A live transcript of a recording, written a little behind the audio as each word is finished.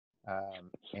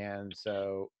And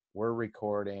so we're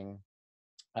recording.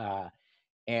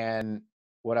 And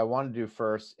what I want to do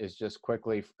first is just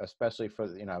quickly, especially for,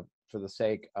 for the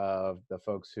sake of the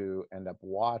folks who end up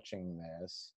watching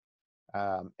this,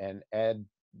 and Ed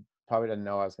probably didn't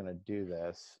know I was going to do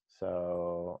this.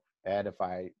 So Ed, if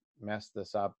I mess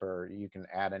this up, or you can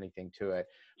add anything to it.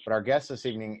 But our guest this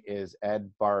evening is Ed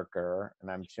Barker,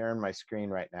 and I'm sharing my screen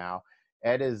right now.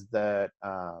 Ed is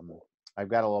I've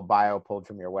got a little bio pulled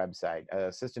from your website.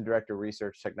 Assistant Director of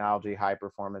Research Technology, High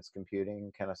Performance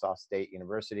Computing, Kennesaw State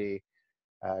University.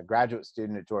 Graduate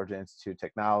student at Georgia Institute of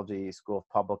Technology, School of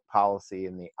Public Policy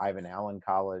in the Ivan Allen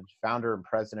College. Founder and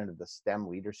president of the STEM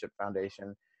Leadership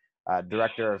Foundation.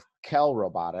 Director of Kell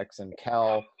Robotics, and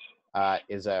Kell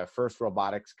is a first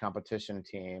robotics competition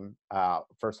team,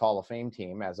 first Hall of Fame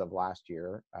team as of last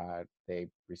year. They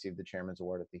received the Chairman's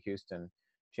Award at the Houston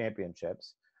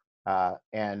Championships.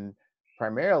 And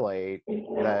primarily,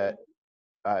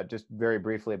 just very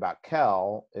briefly about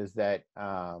Kell, is that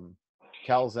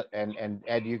Kell's, and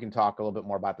Ed, you can talk a little bit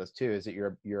more about this too, is that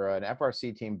you're an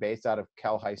FRC team based out of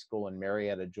Kell High School in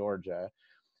Marietta, Georgia.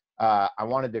 I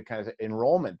wanted to kind of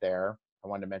enrollment there. I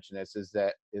wanted to mention this is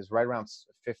right around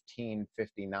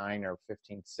 1559 or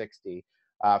 1560.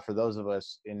 For those of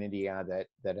us in Indiana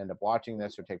that end up watching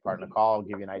this or take part in the call, I'll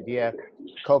give you an idea.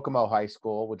 Kokomo High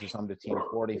School, which is home to Team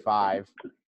 45,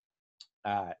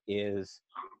 is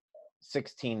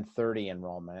 1630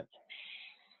 enrollment,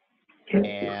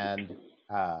 and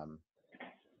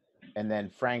then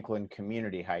Franklin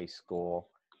Community High School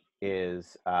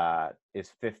is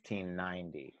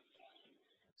 1590.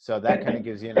 So that kind of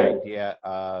gives you an idea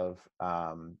of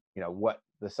what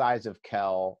the size of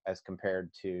Kell as compared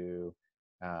to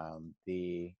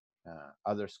the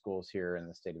other schools here in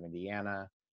the state of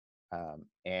Indiana,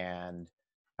 and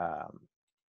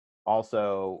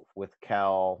also with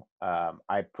Kell,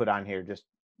 I put on here just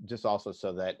also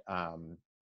so that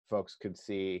folks could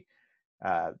see.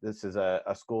 This is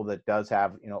a school that does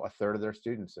have, a third of their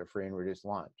students are free and reduced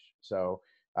lunch. So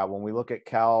when we look at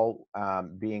Kell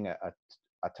being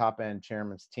a top-end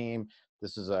chairman's team,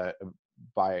 this is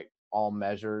by all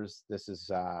measures, this is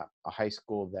a high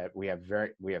school that we have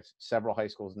several high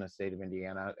schools in the state of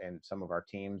Indiana, and some of our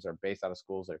teams are based out of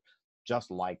schools that are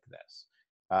just like this.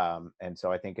 And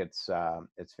so I think it's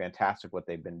fantastic what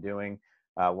they've been doing.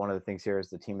 One of the things here is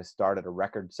the team has started a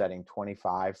record-setting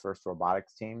 25 first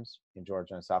robotics teams in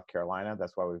Georgia and South Carolina.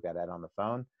 That's why we've got Ed on the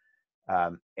phone.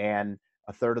 And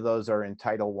a third of those are in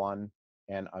Title I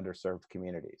and underserved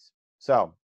communities.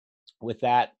 So with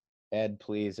that, Ed,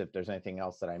 please, if there's anything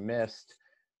else that I missed,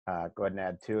 go ahead and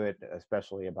add to it,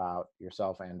 especially about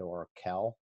yourself and or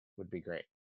Kell would be great.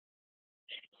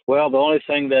 Well, the only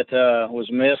thing that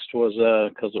was missed was,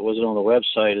 because it wasn't on the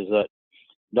website, is that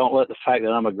don't let the fact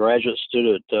that I'm a graduate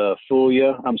student fool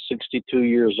you. I'm 62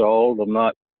 years old. I'm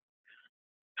not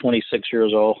 26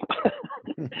 years old.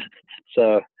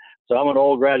 So I'm an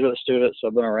old graduate student, so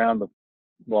I've been around the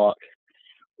block.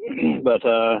 But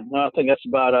no, I think that's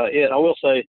about it. I will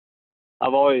say,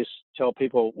 I've always tell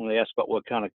people when they ask about what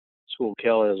kind of school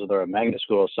Kell is, or they're a magnet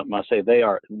school or something, I say they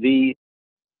are the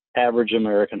average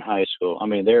American high school. I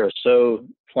mean, they're so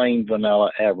plain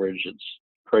vanilla average. It's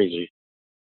crazy.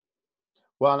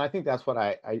 Well, and I think that's what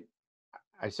I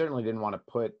certainly didn't want to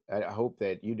put. I hope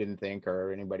that you didn't think,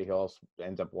 or anybody else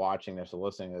ends up watching this or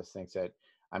listening to this thinks that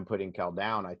I'm putting Kell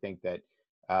down. I think that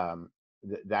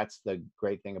that's the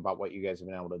great thing about what you guys have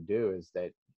been able to do, is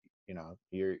that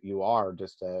you are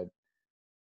just a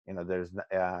there's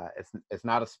it's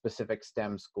not a specific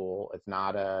STEM school. It's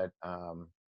not a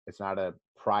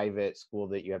private school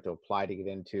that you have to apply to get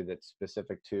into that's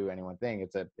specific to any one thing.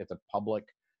 It's a public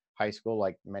high school,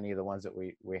 like many of the ones that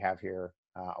we have here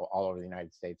all over the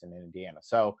United States and in Indiana.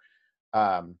 So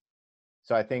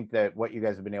so I think that what you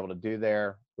guys have been able to do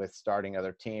there with starting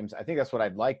other teams, I think that's what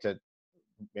I'd like to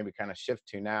maybe kind of shift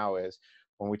to now, is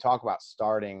when we talk about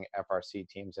starting FRC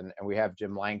teams, and we have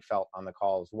Jim Langfelt on the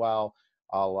call as well.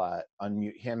 I'll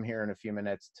unmute him here in a few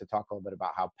minutes to talk a little bit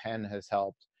about how Penn has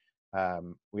helped.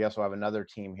 We also have another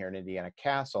team here in Indiana,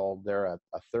 Castle. They're a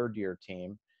third-year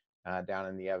team down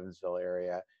in the Evansville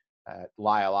area.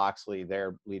 Lyle Oxley,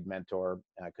 their lead mentor,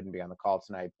 couldn't be on the call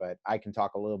tonight, but I can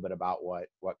talk a little bit about what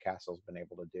Castle's been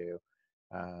able to do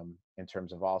in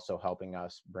terms of also helping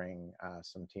us bring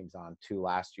some teams on to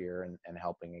last year and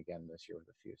helping again this year with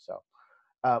a few. So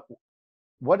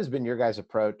what has been your guys'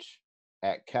 approach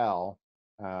at Kell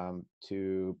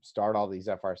to start all these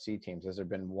FRC teams? Has there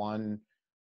been one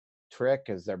trick?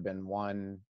 Has there been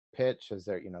one pitch? Is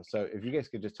there, so if you guys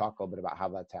could just talk a little bit about how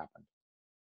that's happened.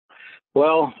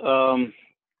 Well,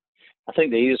 I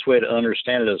think the easiest way to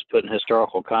understand it is put in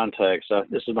historical context.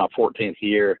 This is my 14th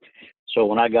year. So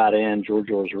when I got in,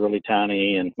 Georgia was really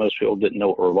tiny and most people didn't know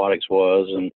what robotics was.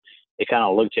 And it kind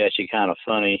of looked at you kind of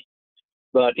funny.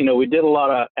 But, you know, we did a lot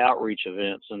of outreach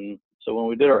events. And so when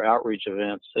we did our outreach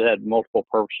events, it had multiple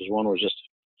purposes. One was just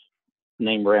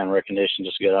name brand recognition,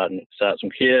 just to get out and excite some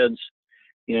kids.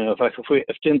 You know,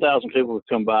 if 10,000 people would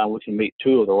come by and we can meet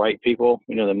 2 of the right people,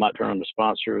 you know, they might turn into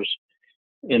sponsors.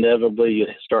 Inevitably, you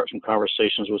start some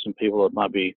conversations with some people that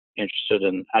might be interested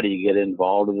in how do you get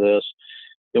involved in this.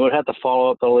 Then we'd have to follow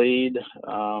up the lead,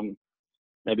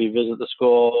 maybe visit the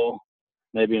school,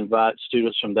 maybe invite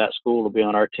students from that school to be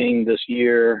on our team this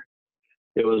year.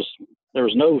 There was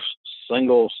no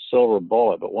single silver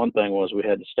bullet, but one thing was we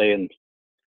had to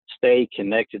stay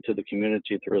connected to the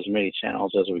community through as many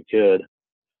channels as we could,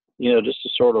 you know, just to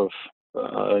sort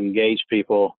of engage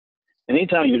people. And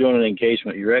anytime you're doing an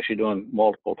engagement, you're actually doing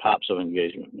multiple types of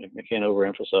engagement. I can't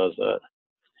overemphasize that.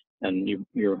 And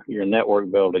you're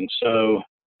network building. So,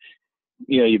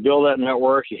 you know, you build that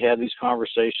network, you have these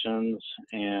conversations,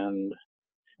 and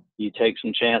you take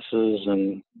some chances,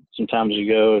 and sometimes you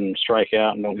go and strike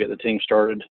out and don't get the team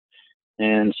started.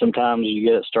 And sometimes you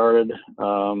get it started.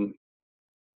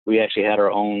 We actually had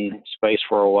our own space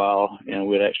for a while, and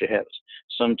we'd actually have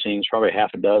some teams, probably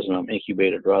half a dozen of them,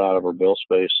 incubated right out of our build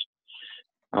space.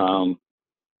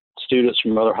 Students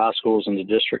from other high schools in the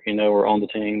district, you know, were on the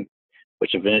team,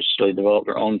 which eventually developed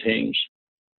their own teams.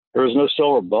 There was no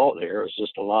silver bullet here. It was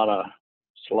just a lot of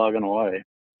slugging away.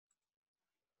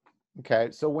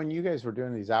 Okay, so when you guys were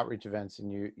doing these outreach events,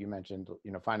 and you mentioned,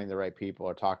 you know, finding the right people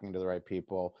or talking to the right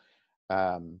people,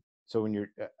 so when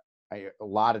you're a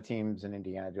lot of teams in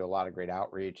Indiana do a lot of great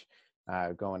outreach,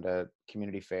 going to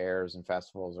community fairs and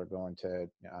festivals, or going to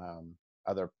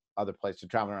other places,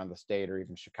 traveling around the state, or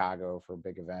even Chicago for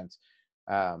big events.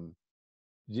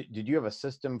 Did you have a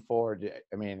system for?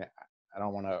 I mean, I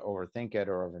don't want to overthink it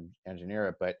or over engineer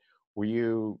it, but were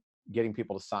you getting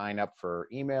people to sign up for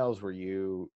emails? Were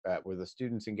the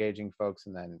students engaging folks,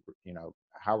 and then, you know,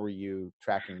 how were you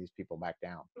tracking these people back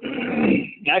down?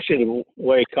 Actually, the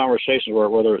way conversations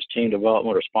work, whether it's team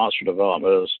development or sponsor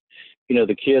development, is, you know,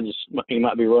 the kids, you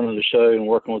might be running the show and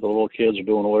working with the little kids or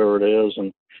doing whatever it is,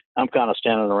 and I'm kind of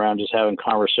standing around just having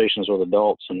conversations with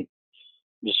adults and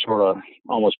just sort of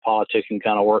almost politicking,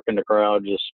 kind of working the crowd,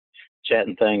 just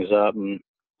chatting things up. And,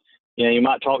 you know, you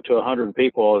might talk to 100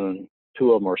 people and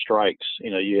 2 of them are strikes.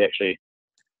 You know, you actually,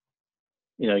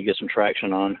 you know, you get some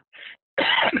traction on.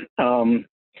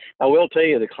 I will tell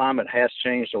you, the climate has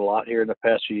changed a lot here in the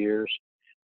past few years.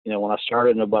 You know, when I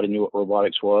started, nobody knew what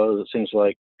robotics was. It seems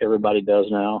like everybody does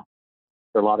now.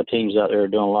 There are a lot of teams out there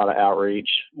doing a lot of outreach.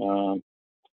 And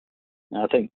I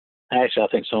think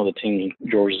some of the teams in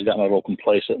Georgia's gotten a little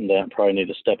complacent in that and probably need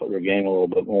to step up their game a little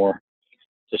bit more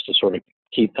just to sort of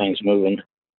keep things moving.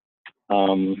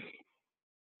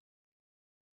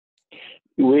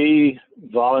 We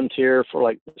volunteer for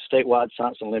like statewide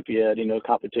science Olympiad, you know,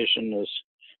 competition is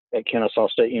at Kennesaw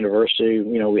State University.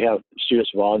 You know, we have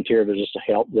students volunteer to just to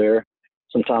help there.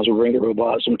 Sometimes we bring the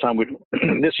robot. Sometimes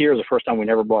this year is the first time we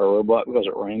never bought a robot because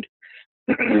it rained.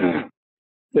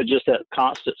 But just that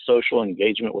constant social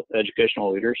engagement with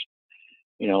educational leaders,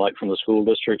 you know, like from the school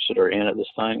districts that are in at this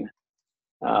thing,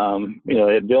 you know,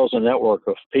 it builds a network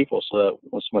of people so that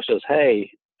when somebody says,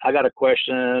 hey, I got a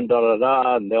question,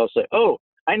 da-da-da, and they'll say, oh,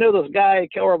 I know this guy,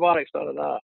 Kell Robotics,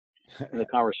 da-da-da, and the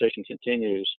conversation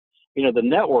continues. You know, the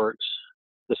networks,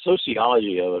 the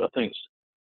sociology of it, I think is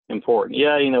important.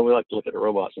 Yeah, you know, we like to look at the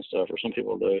robots and stuff, or some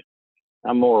people do.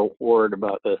 I'm more worried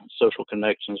about the social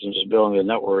connections and just building the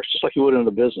networks, just like you would in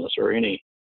the business or any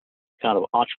kind of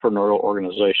entrepreneurial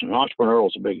organization. Entrepreneurial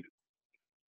is a big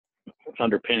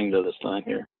underpinning to this thing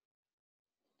here.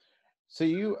 So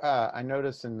I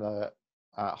noticed in the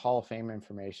Hall of Fame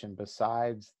information,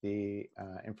 besides the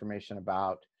information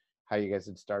about how you guys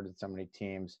had started so many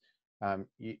teams,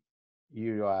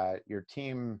 your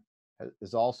team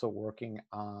is also working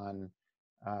on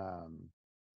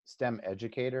STEM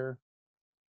educator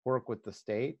work with the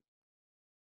state.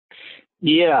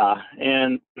 Yeah,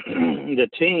 and the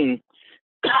team,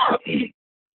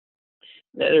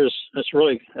 there's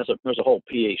a whole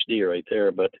PhD right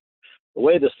there. But the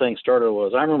way this thing started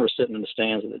was, I remember sitting in the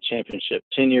stands at the championship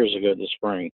 10 years ago this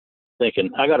spring,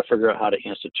 thinking I got to figure out how to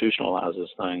institutionalize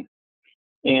this thing,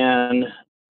 and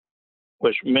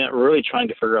which meant really trying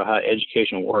to figure out how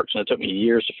education works. And it took me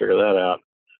years to figure that out.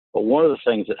 But one of the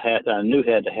things that I knew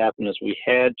had to happen is we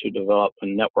had to develop a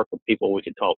network of people we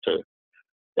could talk to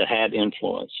that had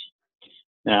influence.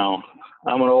 Now,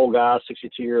 I'm an old guy,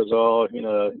 62 years old. You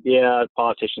know, yeah,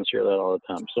 politicians hear that all the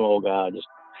time. Some old guy just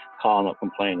calling up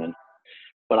complaining.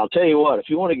 But I'll tell you what, if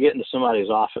you want to get into somebody's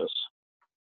office,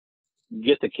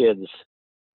 get the kids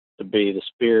to be the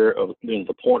spear of,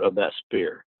 the point of that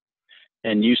spear.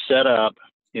 And you set up,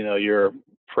 your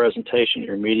presentation,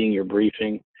 your meeting, your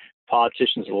briefing.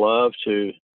 Politicians love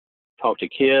to talk to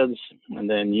kids, and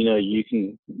then, you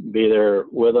can be there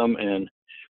with them and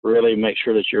really make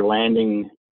sure that you're landing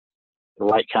the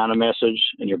right kind of message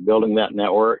and you're building that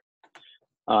network.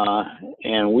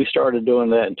 And we started doing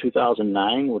that in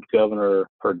 2009 with Governor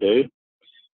Perdue.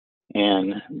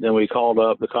 And then we called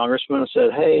up the congressman and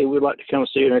said, hey, we'd like to come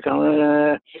see you. And they're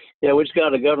kind of, yeah, we just got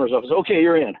to the governor's office. Okay,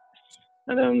 you're in.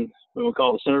 And then we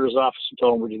called the senator's office and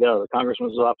told them we just got to the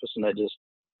congressman's office, and that just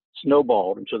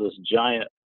snowballed into this giant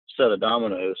set of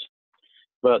dominoes.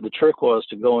 But the trick was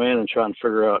to go in and try and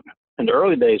figure out, in the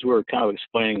early days, we were kind of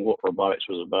explaining what robotics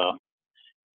was about.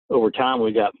 Over time,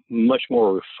 we got much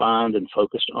more refined and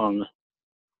focused on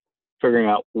figuring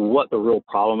out what the real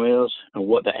problem is and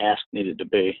what the ask needed to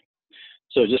be.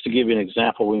 So just to give you an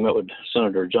example, we met with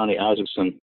Senator Johnny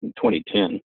Isakson in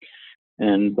 2010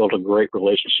 and built a great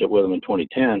relationship with him in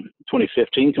 2010.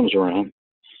 2015 comes around.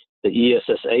 The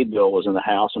ESSA bill was in the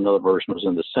House, another version was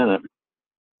in the Senate.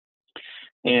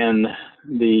 And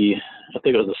I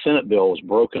think it was the Senate bill was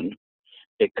broken.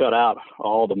 It cut out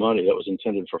all the money that was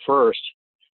intended for FIRST.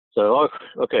 So,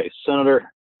 okay,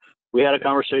 Senator, we had a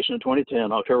conversation in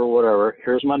 2010, October, whatever.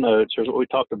 Here's my notes. Here's what we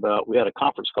talked about. We had a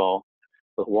conference call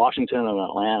with Washington and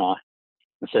Atlanta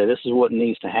and say, this is what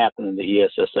needs to happen in the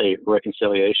ESSA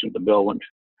reconciliation. The bill went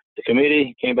to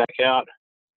committee, came back out,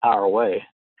 hour away.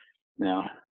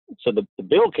 Now, so the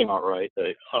bill came out right.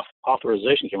 The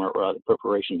authorization came out right. The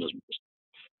preparation is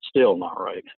still not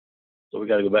right. So we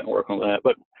got to go back and work on that.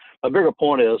 But a bigger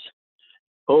point is,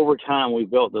 over time, we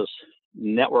built this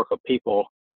network of people.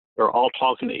 They're all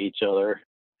talking to each other.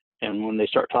 And when they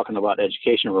start talking about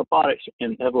education and robotics,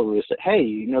 inevitably they say,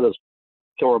 hey, this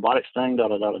Kell Robotics thing, da,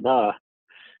 da, da, da,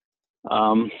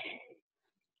 da.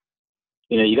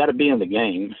 You got to be in the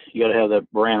game. You got to have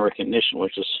that brand recognition,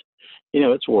 which is,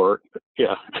 it's work. But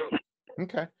yeah.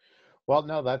 Okay. Well,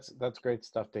 no, that's great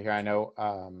stuff to hear. I know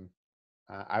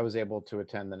I was able to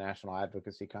attend the National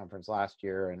Advocacy Conference last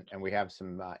year, and we have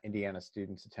some Indiana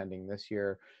students attending this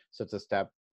year. So it's a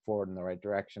step forward in the right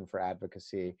direction for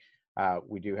advocacy.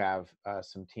 We do have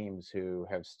some teams who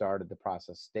have started the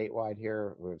process statewide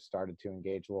here. We've started to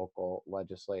engage local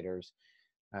legislators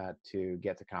to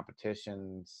get to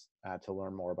competitions, to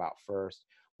learn more about FIRST.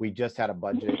 We just had a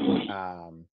budget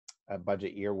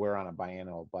year. We're on a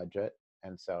biennial budget.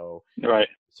 And so, right.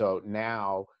 So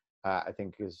now I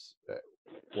think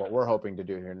what we're hoping to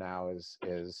do here now is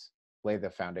lay the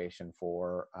foundation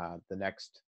for the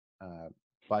next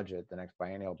budget, the next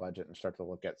biennial budget, and start to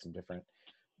look at some different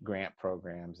grant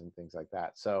programs and things like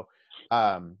that. So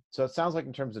so it sounds like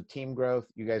in terms of team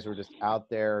growth, you guys were just out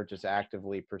there, just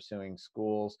actively pursuing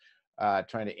schools,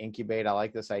 trying to incubate. I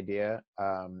like this idea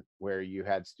where you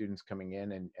had students coming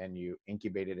in and you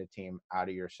incubated a team out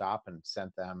of your shop and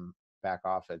sent them back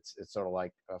off. It's sort of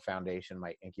like a foundation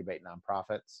might incubate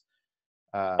nonprofits.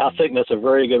 I think that's a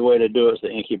very good way to do it, is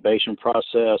the incubation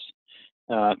process,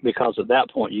 because at that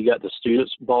point you got the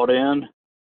students bought in.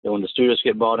 And when the students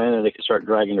get bought in, they can start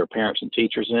dragging their parents and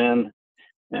teachers in,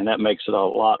 and that makes it a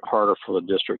lot harder for the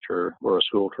district or a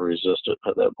school to resist it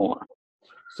at that point.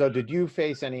 So did you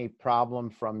face any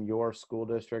problem from your school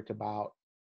district about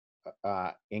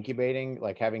incubating,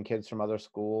 like having kids from other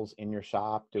schools in your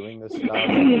shop doing this stuff?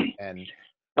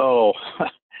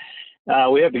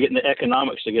 We have to get into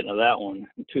economics to get into that one.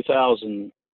 In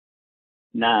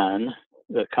 2009,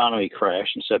 the economy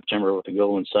crashed in September with the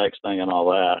Goldman Sachs thing and all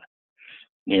that.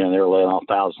 They were laying off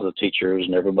thousands of teachers,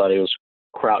 and everybody was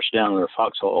crouched down in their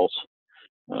foxholes,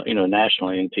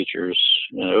 nationally, and teachers,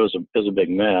 it was a big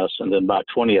mess. And then by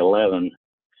 2011,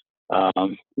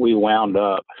 we wound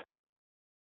up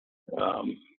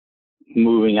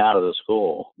moving out of the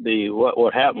school.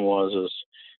 What happened was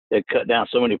they cut down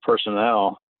so many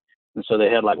personnel, and so they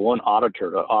had like one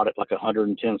auditor to audit like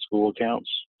 110 school accounts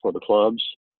for the clubs,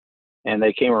 and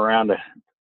they came around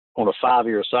on a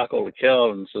 5-year cycle to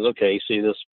Kell and says, okay, see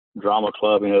this drama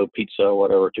club, pizza,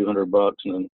 whatever, $200,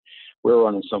 and then we're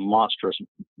running some monstrous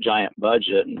giant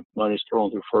budget and money's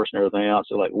thrown through FIRST and everything else.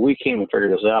 So like, we came and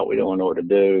figured this out. We don't know what to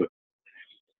do.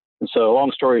 And so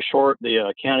long story short,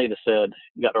 the county just said,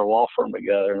 got their law firm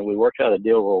together, and we worked out a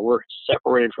deal where we're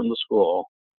separated from the school,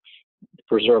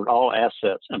 preserved all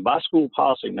assets. And by school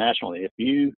policy nationally, if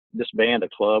you disband a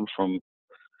club from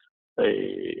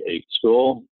a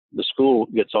school, the school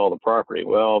gets all the property.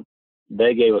 Well,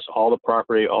 they gave us all the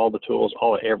property, all the tools,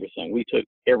 all everything. We took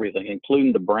everything,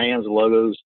 including the brands,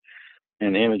 logos,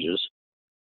 and images.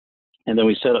 And then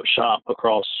we set up shop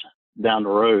across down the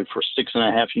road for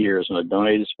 6.5 years in a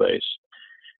donated space.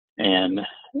 And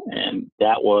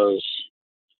that was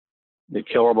the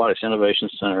Kell Robotics Innovation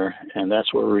Center, and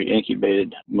that's where we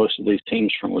incubated most of these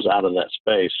teams from, was out of that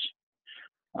space.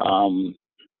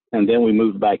 And then we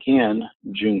moved back in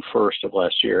June 1st of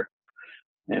last year.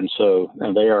 And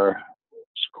they are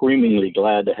screamingly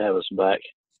glad to have us back.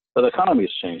 But the economy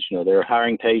has changed. You know, they're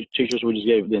hiring teachers. We just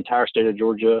gave the entire state of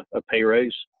Georgia a pay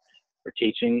raise for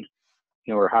teaching.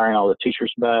 You know, we're hiring all the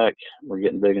teachers back. We're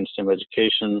getting big in STEM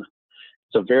education.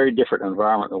 It's a very different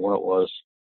environment than what it was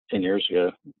 10 years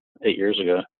ago, 8 years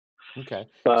ago. Okay.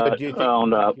 But So do you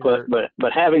think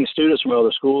but having students from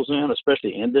other schools in,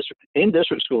 especially in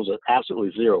district schools, is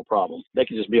absolutely zero problem. They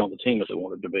can just be on the team if they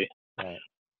wanted to be. Right.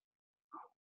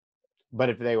 But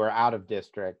if they were out of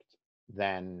district,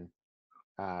 then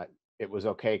it was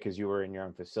okay because you were in your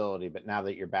own facility. But now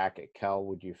that you're back at Kell,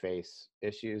 would you face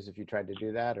issues if you tried to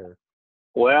do that, or?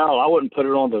 Well, I wouldn't put it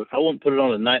on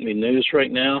the nightly news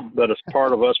right now. But as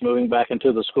part of us moving back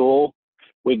into the school,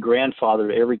 we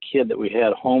grandfathered every kid that we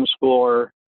had, homeschooler,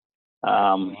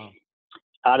 Wow.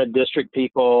 out of district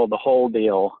people, the whole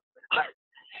deal.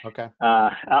 Okay.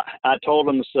 I told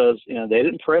them, says, you know, they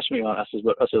didn't press me on it. I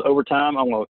said, over time,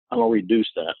 I'm gonna reduce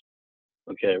that.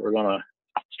 Okay, we're gonna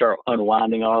start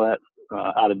unwinding all that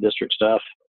out of district stuff.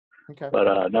 Okay.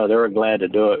 But no, they were glad to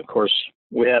do it. Of course,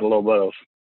 we had a little bit of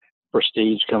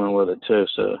prestige coming with it too,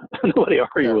 so nobody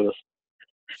argued with us.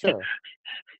 Sure.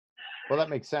 Well, that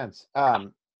makes sense.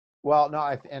 Well,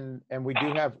 no, and we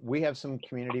have some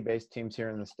community-based teams here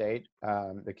in the state.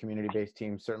 The community-based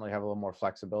teams certainly have a little more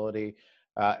flexibility,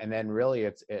 and then really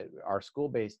our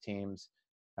school-based teams.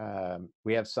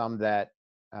 We have some that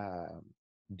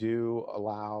do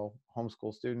allow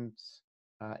homeschool students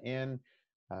in.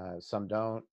 Some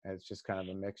don't. It's just kind of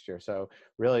a mixture. So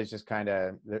really, it's just kind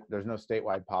of there's no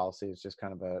statewide policy. It's just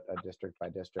kind of a district by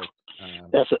district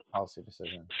policy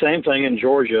decision. Same thing in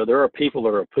Georgia. There are people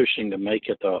that are pushing to make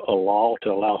it a law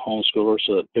to allow homeschoolers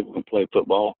so that people can play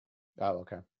football. Oh,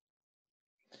 okay.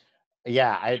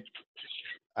 Yeah,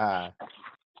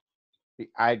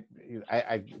 I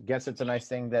guess it's a nice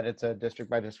thing that it's a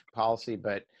district by district policy,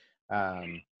 but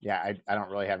yeah, I don't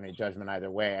really have any judgment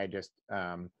either way. I just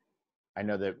I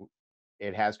know that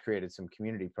it has created some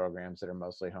community programs that are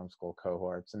mostly homeschool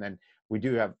cohorts. And then we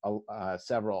do have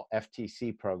several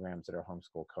FTC programs that are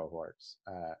homeschool cohorts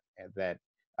that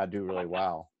do really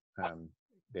well.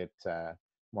 It's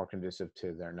more conducive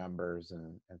to their numbers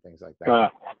and things like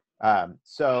that.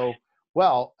 So,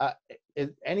 well, is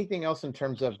anything else in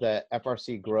terms of the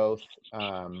FRC growth?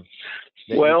 Well,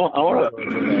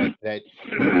 that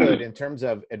you could, in terms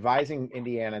of advising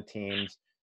Indiana teams,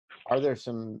 are there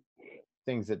some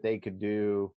things that they could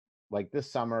do like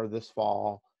this summer, this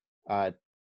fall,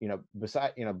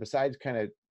 besides kind of,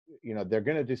 they're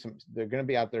going to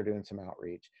be out there doing some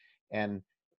outreach. And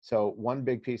so one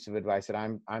big piece of advice that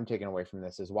I'm taking away from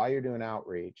this is, while you're doing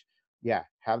outreach, yeah,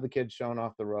 have the kids showing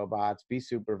off the robots, be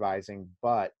supervising,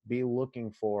 but be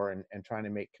looking for and trying to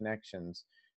make connections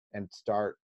and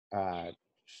start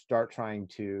trying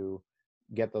to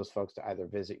get those folks to either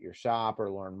visit your shop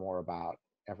or learn more about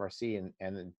FRC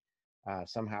and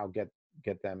somehow get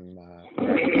them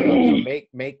so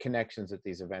make connections at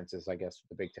these events is, I guess,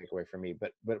 the big takeaway for me.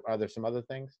 But are there some other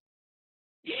things?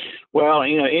 Well,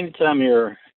 anytime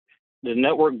the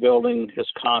network building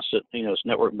is constant, it's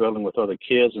network building with other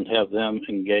kids and have them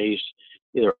engaged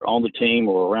either on the team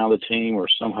or around the team or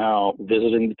somehow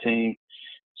visiting the team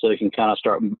so they can kind of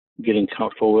start getting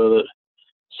comfortable with it.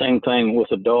 Same thing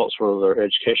with adults, whether they're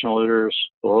educational leaders,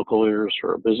 local leaders,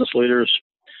 or business leaders.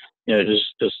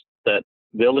 Just that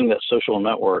building that social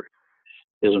network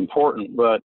is important.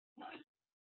 But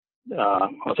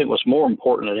I think what's more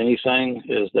important than anything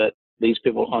is that these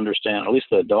people understand, at least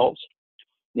the adults,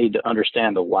 need to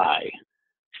understand the why.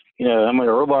 A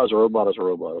robot is a robot is a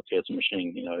robot. Okay, it's a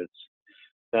machine.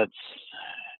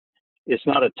 It's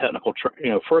not a technical.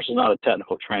 FRC is not a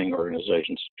technical training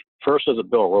organization. FRC doesn't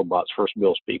build robots. FRC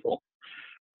builds people.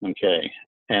 Okay,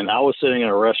 and I was sitting in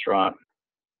a restaurant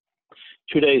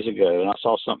 2 days ago, and I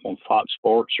saw something on Fox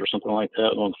Sports or something like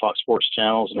that, on the Fox Sports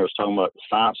channels, and they was talking about the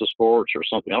science of sports or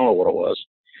something. I don't know what it was.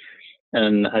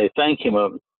 And a thing came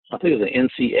up. I think it was an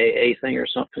NCAA thing or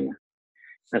something.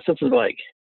 And something like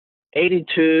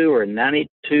 82 or 92%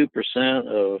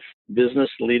 of business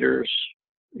leaders,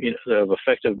 of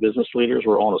effective business leaders,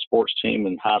 were on a sports team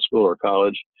in high school or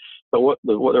college. But what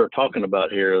they're talking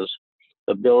about here is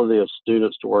the ability of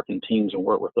students to work in teams and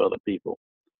work with other people.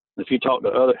 If you talk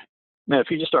to if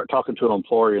you just start talking to an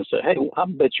employer and say, hey, I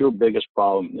bet your biggest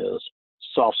problem is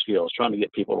soft skills, trying to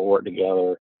get people to work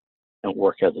together, and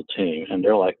work as a team. And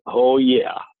they're like, oh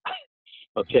yeah,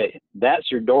 okay,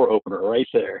 that's your door opener right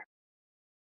there.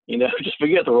 Just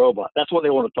forget the robot. That's what they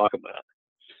want to talk about.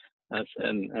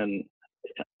 And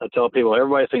I tell people,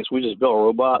 everybody thinks we just build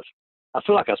robots. I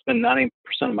feel like I spend 90%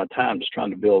 of my time just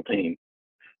trying to build a team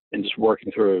and just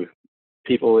working through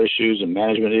people issues and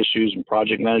management issues and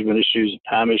project management issues and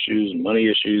time issues and money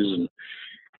issues and,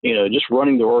 just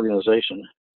running the organization.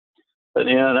 But,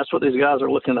 that's what these guys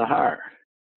are looking to hire.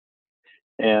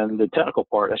 And the technical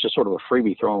part, that's just sort of a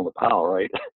freebie thrown on the pile,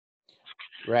 right?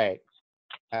 Right.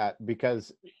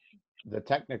 Because the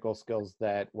technical skills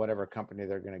that whatever company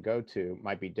they're going to go to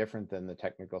might be different than the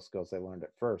technical skills they learned at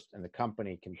first, and the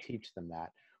company can teach them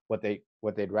that. What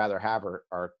they'd rather have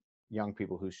are young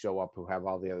people who show up who have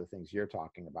all the other things you're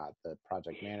talking about, the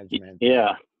project management,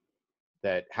 Yeah,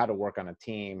 that how to work on a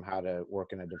team, how to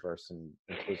work in a diverse and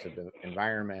inclusive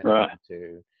environment, right.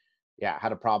 how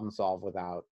to problem solve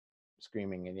without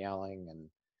screaming and yelling, and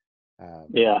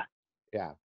Yeah.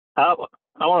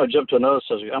 I want to jump to another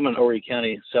subject. I'm in Horry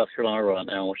County, South Carolina right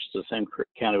now, which is the same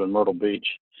county with Myrtle Beach.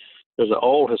 There's an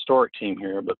old historic team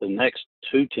here, but the next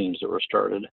two teams that were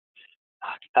started,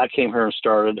 I came here and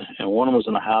started, and one of them was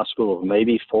in a high school of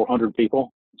maybe 400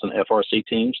 people. It's an FRC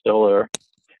team still there.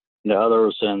 And the other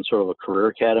was in sort of a career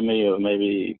academy of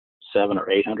maybe 700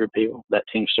 or 800 people. That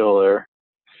team's still there.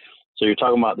 So you're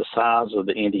talking about the size of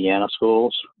the Indiana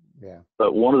schools. Yeah.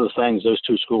 But one of the things those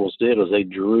two schools did was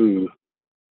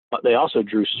they also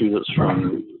drew students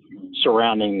from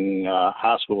surrounding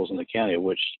high schools in the county,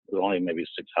 which there's only maybe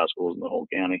 6 high schools in the whole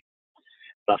county.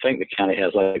 But I think the county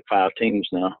has like 5 teams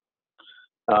now.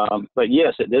 But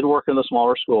yes, it did work in the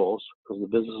smaller schools because the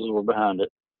businesses were behind it,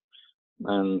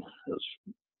 and it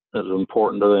was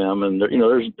important to them. And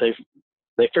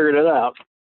they figured it out.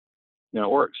 It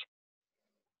works.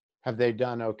 Have they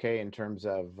done okay in terms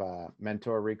of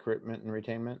mentor recruitment and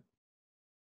retainment?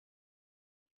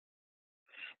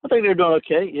 I think they're doing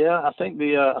okay. Yeah, I think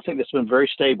it's been very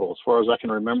stable as far as I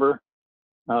can remember.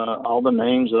 All the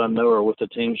names that I know are with the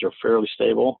teams are fairly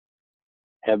stable.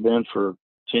 Have been for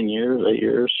 10 years, 8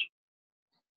 years.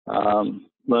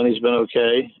 Money's been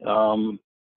okay.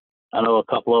 I know a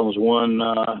couple of them's won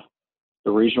the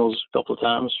regionals a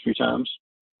few times.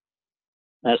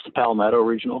 That's the Palmetto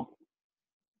Regional.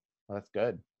 Well, that's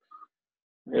good.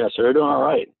 Yeah, so they're doing all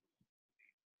right.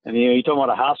 And you're talking about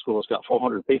a high school that's got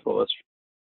 400 people. That's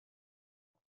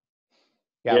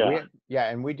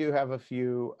and we do have a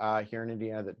few here in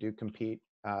Indiana that do compete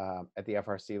at the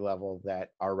FRC level that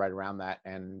are right around that,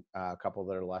 and a couple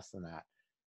that are less than that.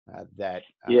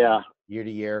 Year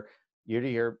to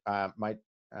year might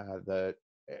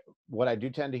what I do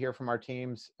tend to hear from our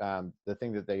teams, the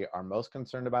thing that they are most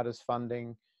concerned about is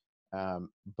funding,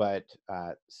 but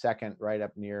second, right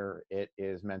up near it,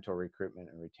 is mentor recruitment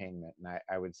and retainment. And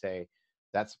I would say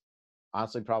that's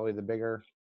honestly probably the bigger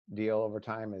deal over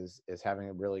time is having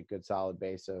a really good solid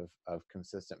base of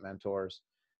consistent mentors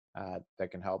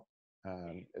that can help,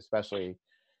 especially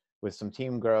with some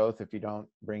team growth. If you don't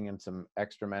bring in some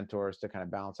extra mentors to kind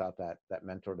of balance out that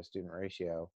mentor to student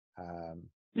ratio,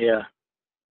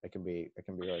 it can be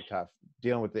really tough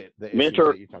dealing with the issues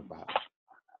that you talk about.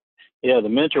 Yeah, the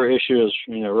mentor issue is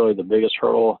really the biggest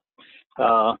hurdle.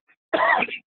 I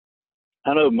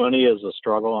know money is a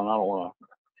struggle, and I don't want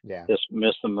to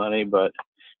dismiss the money, but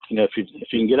if you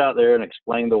can get out there and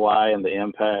explain the why and the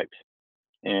impact,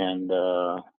 and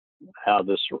how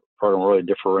this program really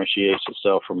differentiates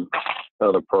itself from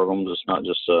other programs. It's not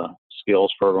just a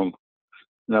skills program.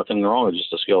 Nothing wrong with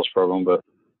just a skills program, but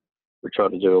we try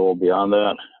to do a little beyond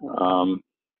that.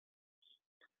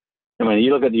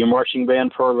 You look at your marching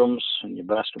band programs and your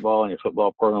basketball and your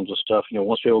football programs and stuff,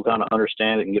 once people kind of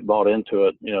understand it and get bought into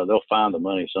it, they'll find the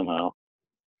money somehow.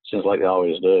 Seems like they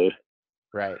always do.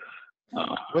 Right.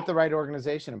 With the right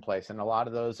organization in place. And a lot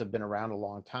of those have been around a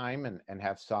long time and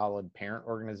have solid parent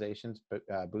organizations,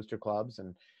 booster clubs.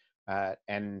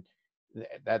 And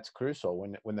that's crucial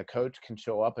when the coach can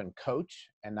show up and coach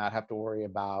and not have to worry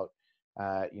about,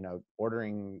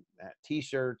 ordering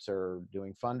t-shirts or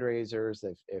doing fundraisers.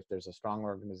 If there's a strong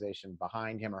organization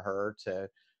behind him or her to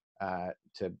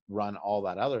run all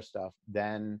that other stuff,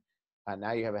 then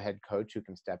now you have a head coach who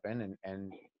can step in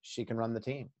and she can run the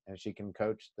team and she can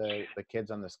coach the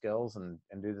kids on the skills and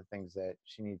do the things that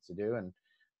she needs to do. And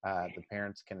the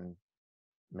parents can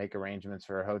make arrangements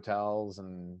for hotels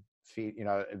and feed,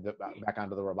 back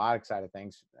onto the robotic side of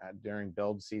things during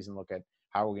build season, look at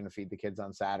how we're going to feed the kids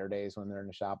on Saturdays when they're in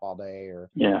the shop all day or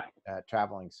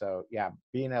traveling. So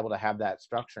being able to have that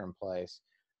structure in place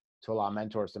to allow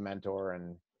mentors to mentor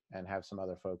and have some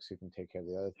other folks who can take care of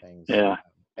the other things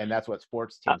and that's what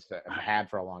sports teams have had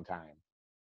for a long time.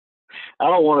 I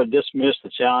don't want to dismiss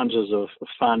the challenges of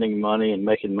finding money and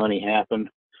making money happen,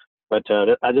 but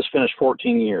I just finished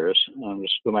 14 years. I'm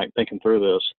just going back thinking through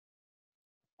this.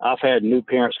 I've had new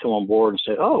parents come on board and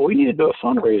say, "Oh, we need to do a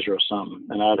fundraiser or something,"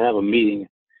 and I'd have a meeting,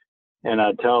 and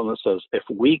I'd tell them, "It says if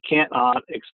we cannot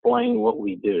explain what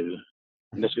we do,"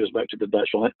 and this goes back to the Dutch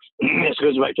line, this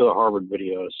goes back to the Harvard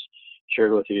videos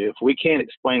shared with you. If we can't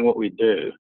explain what we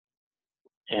do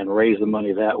and raise the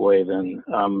money that way, then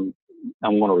I'm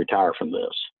going to retire from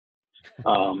this.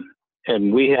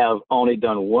 And we have only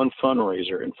done one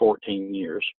fundraiser in 14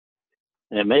 years,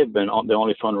 and it may have been the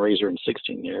only fundraiser in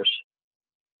 16 years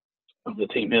of the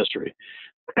team history.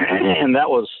 And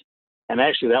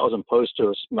actually that was imposed to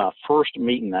us my first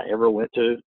meeting I ever went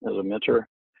to as a mentor.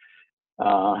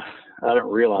 I didn't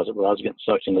realize it, but I was getting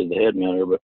sucked into the head mentor.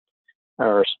 But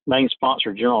our main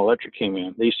sponsor, General Electric, came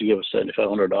in. They used to give us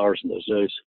 $7,500 in those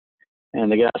days.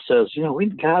 And the guy says, we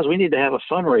need to have a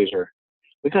fundraiser.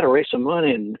 We got to raise some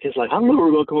money. And he's like, I don't know where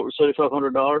we're going to come up with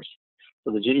 $7,500.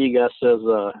 So the GE guy says,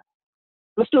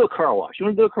 let's do a car wash. You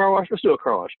want to do a car wash? Let's do a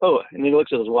car wash. Oh, and he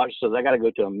looks at his watch and says, I got to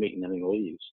go to a meeting, and he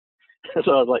leaves.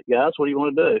 So I was like, guys, what do you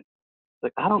want to do?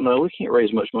 Like, I don't know. We can't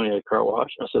raise much money at a car wash.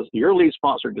 I says, your lead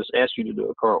sponsor just asked you to do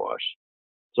a car wash.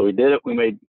 So we did it. We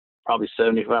made probably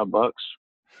 $75.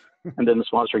 And then the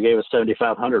sponsor gave us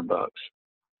 $7,500. But,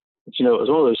 it was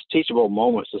one of those teachable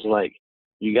moments. It's like,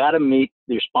 you got to meet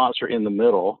your sponsor in the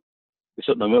middle,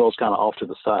 except the middle is kind of off to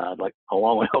the side, like a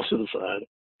long way off to the side.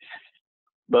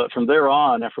 But from there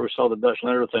on, after we saw the Dutch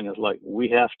lender thing, it's like, we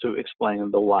have to explain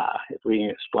the why. If we can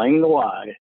explain the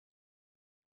why,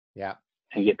 yeah,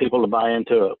 and get people to buy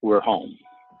into it, we're home.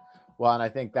 Well, and I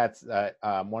think that's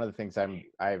one of the things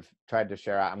I've tried to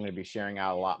share out. I'm going to be sharing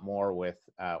out a lot more with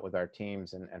our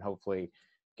teams, and hopefully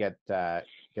get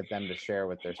them to share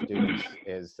with their students.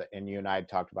 And you and I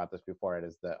talked about this before. It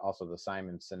is also the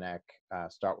Simon Sinek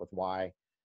start with why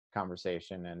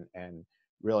conversation, and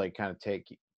really kind of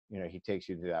he takes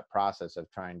you through that process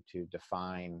of trying to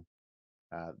define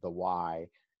the why,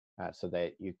 so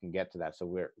that you can get to that.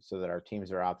 So that our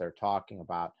teams are out there talking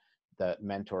about the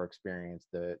mentor experience,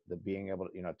 the being able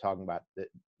to, talking about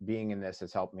being in this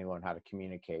has helped me learn how to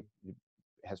communicate,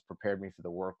 has prepared me for the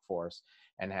workforce,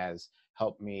 and has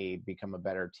helped me become a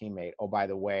better teammate. Oh, by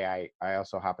the way, I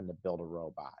also happen to build a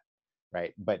robot,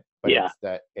 right? But yeah,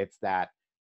 it's that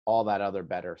all that other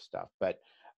better stuff. But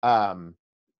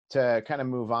to kind of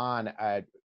move on,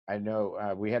 I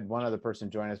know we had one other person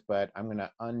join us, but I'm going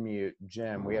to unmute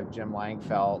Jim. We have Jim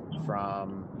Langfeld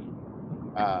from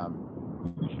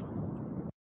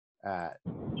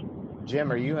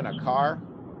Jim, are you in a car?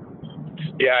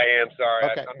 Yeah, I am.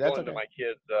 Sorry. Okay, I'm going to my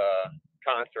kid's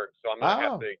concert, so I'm going to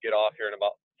have to get off here in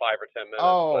about 5 or 10 minutes.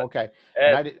 Oh, okay.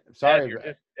 Ed, sorry.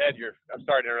 I'm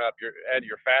sorry to interrupt. Ed,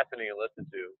 you're fascinating to listen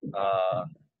to.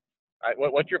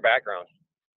 What's your background?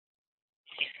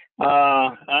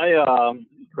 I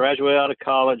graduated out of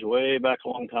college way back a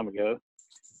long time ago.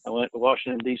 I went to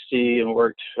Washington, D.C. and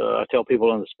worked, I tell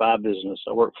people in the spy business,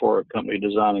 I worked for a company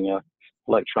designing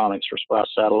electronics for spy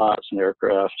satellites and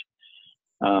aircraft.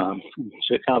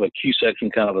 So kind of a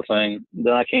Q-section kind of a thing.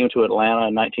 Then I came to Atlanta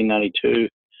in 1992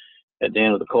 at the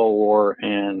end of the Cold War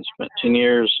and spent 10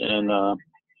 years in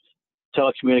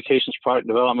telecommunications product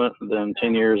development, then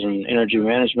 10 years in energy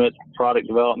management product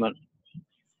development.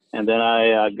 And then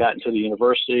I got into the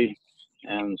university,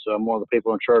 and so I'm one of the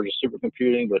people in charge of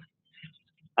supercomputing. But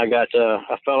I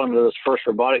fell into this FRC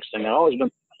robotics thing. I've always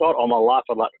thought all my life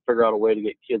I'd like to figure out a way to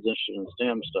get kids interested in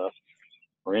STEM stuff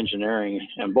or engineering.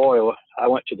 And boy, I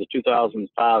went to the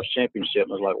 2005 championship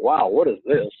and was like, wow, what is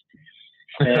this?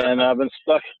 And I've been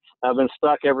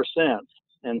stuck ever since.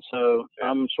 And so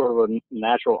I'm sort of a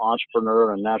natural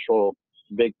entrepreneur and natural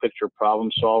big picture problem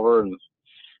solver. And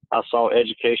I saw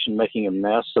education making a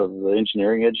mess of the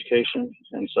engineering education.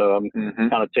 And so I'm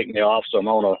kind of taking me off. So I'm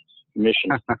on a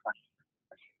mission.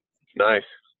 Nice.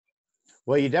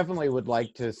 Well, you definitely would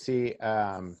like to see,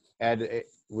 Ed,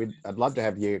 I'd love to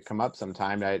have you come up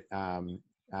sometime.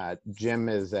 Jim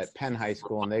is at Penn High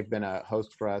School, and they've been a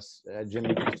host for us. Jim,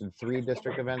 you've hosted 3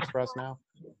 district events for us now.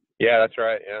 Yeah, that's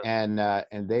right. Yeah.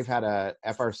 And they've had a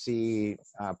FRC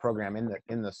program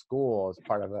in the school as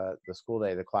part of the school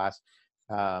day, the class.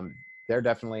 They're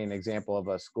definitely an example of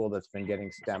a school that's been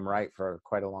getting STEM right for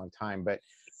quite a long time. But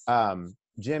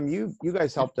Jim, you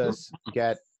guys helped us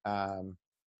get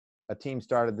a team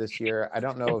started this year. I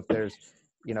don't know if there's,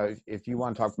 if you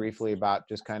want to talk briefly about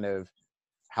just kind of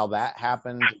how that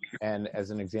happened, and as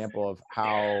an example of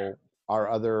how our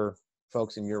other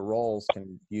folks in your roles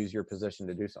can use your position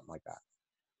to do something like that.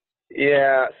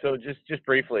 Yeah, so just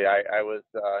briefly, I was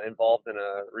involved in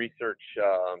a research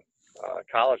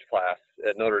college class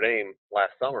at Notre Dame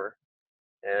last summer,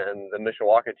 and the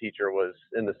Mishawaka teacher was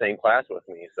in the same class with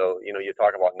me. So, you know, you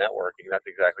talk about networking, that's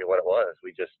exactly what it was.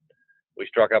 We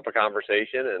struck up a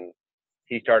conversation, and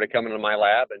he started coming to my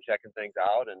lab and checking things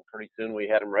out, and pretty soon we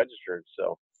had him registered.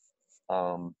 So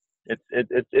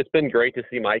it's been great to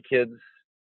see my kids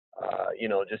you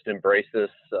know, just embrace this,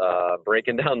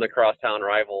 breaking down the crosstown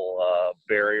rival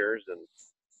barriers and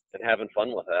having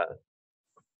fun with that.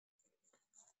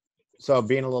 So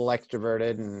being a little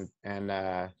extroverted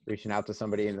and reaching out to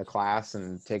somebody in the class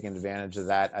and taking advantage of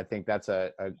that, I think that's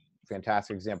a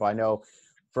fantastic example. I know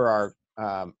for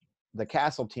our the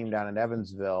Castle team down in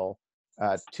Evansville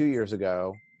 2 years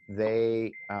ago,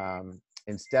 they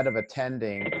instead of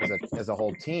attending as a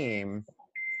whole team,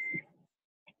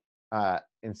 the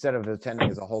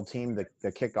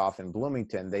kickoff in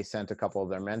Bloomington, they sent a couple of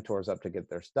their mentors up to get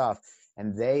their stuff,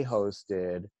 and they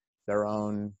hosted their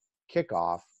own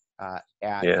kickoff at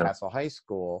Castle High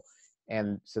School.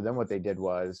 And so then what they did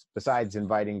was, besides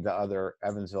inviting the other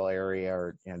Evansville area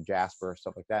or, you know, Jasper,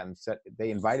 stuff like that, and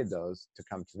they invited those to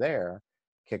come to their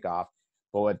kickoff.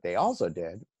 But what they also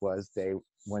did was they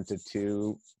went to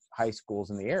 2 high schools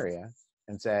in the area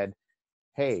and said,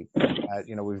 hey,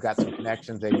 you know, we've got some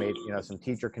connections. They made, you know, some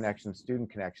teacher connections,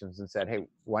 student connections, and said, hey,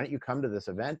 why don't you come to this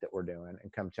event that we're doing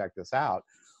and come check this out?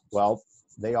 Well,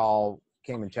 they all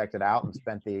came and checked it out and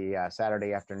spent the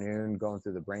Saturday afternoon going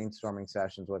through the brainstorming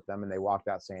sessions with them. And they walked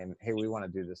out saying, hey, we want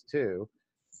to do this too.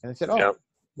 And they said, oh,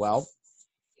 well,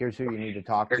 here's who you need to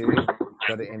talk to.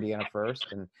 Go to Indiana First.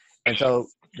 And so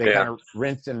they kind of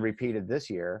rinsed and repeated this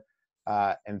year.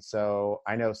 And so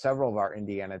I know several of our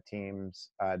Indiana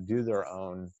teams do their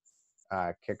own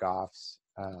kickoffs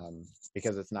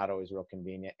because it's not always real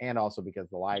convenient, and also because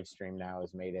the live stream now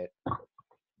has made it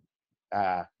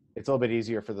it's a little bit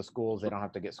easier for the schools. They don't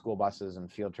have to get school buses and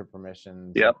field trip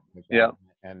permissions.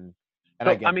 And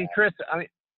so, I mean, Chris, I mean,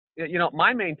 you know,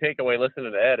 my main takeaway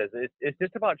listening to Ed is it's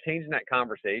just about changing that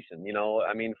conversation. You know,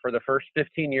 I mean, for the first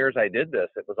 15 years I did this,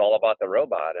 it was all about the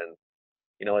robot, and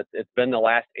you know, it's been the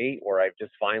last 8 where I've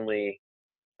just finally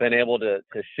been able to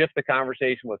shift the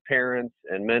conversation with parents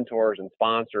and mentors and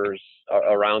sponsors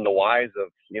around the whys of,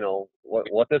 you know,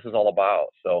 what this is all about.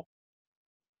 So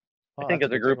I think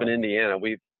as a group in Indiana,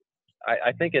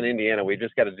 I think in Indiana, we've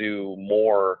just got to do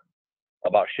more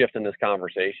about shifting this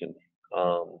conversation.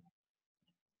 So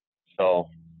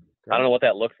I don't know what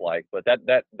that looks like, but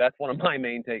that's one of my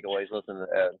main takeaways listening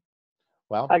to Ed.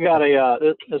 Well, I got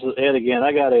this is Ed again.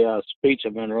 I got a speech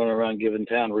I've been running around giving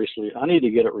town recently. I need to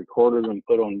get it recorded and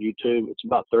put on YouTube. It's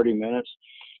about 30 minutes.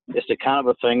 It's the kind of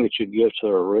a thing that you'd give to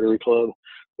a Rotary Club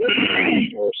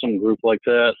or some group like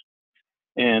that.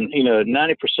 And, you know,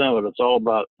 90% of it's all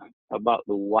about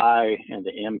the why and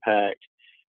the impact.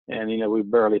 And, you know, we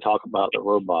barely talk about the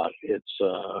robot. It's,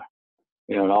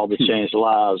 you know, and all the changed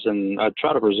lives. And I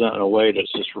try to present in a way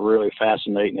that's just really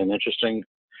fascinating and interesting.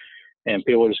 And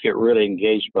people just get really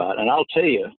engaged by it. And I'll tell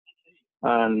you,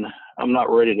 and I'm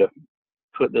not ready to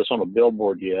put this on a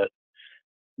billboard yet,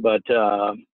 but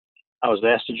I was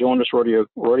asked to join this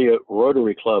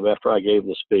Rotary Club after I gave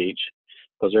the speech,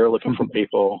 because they're looking for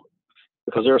people,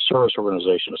 because they're a service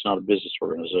organization. It's not a business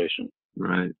organization.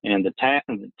 Right. And the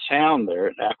town there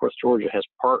in Ackworth, Georgia, has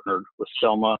partnered with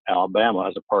Selma, Alabama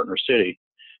as a partner city.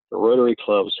 The Rotary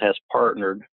Clubs has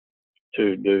partnered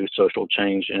to do social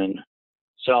change in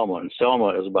Selma, and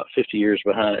Selma is about 50 years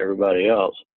behind everybody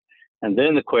else. And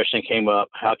then the question came up,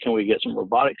 how can we get some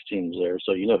robotics teams there?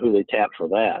 So you know who they tapped for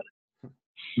that.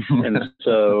 And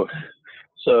so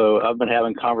I've been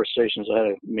having conversations. I had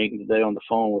a meeting today on the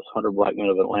phone with Hunter Blackman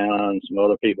of Atlanta and some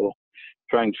other people,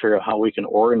 trying to figure out how we can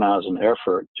organize an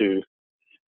effort to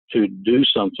do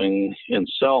something in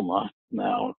Selma.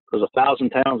 Now, there's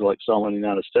 1,000 towns like Selma in the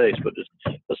United States, but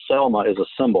the Selma is a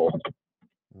symbol,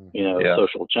 you know, of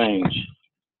social change.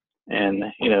 And,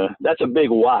 you know, that's a big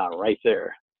why right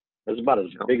there. It's about as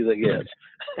big as it gets.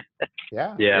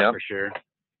 Yeah, for sure.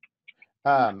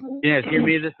 Yeah, hear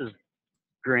me? This is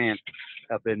Grant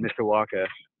up in Mishawaka.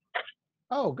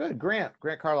 Oh, good. Grant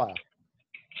Carlisle.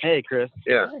 Hey, Chris.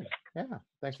 Yeah. Hey, yeah.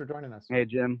 Thanks for joining us. Hey,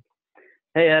 Jim.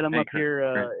 Hey, Ed, I'm up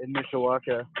here in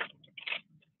Mishawaka.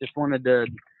 Just wanted to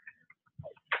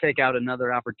take out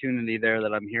another opportunity there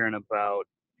that I'm hearing about,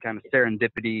 kind of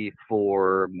serendipity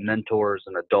for mentors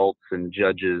and adults and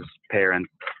judges,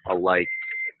 parents alike.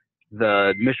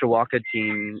 The Mishawaka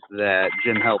team that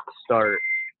Jim helped start,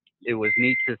 it was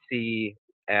neat to see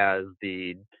as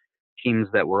the teams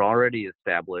that were already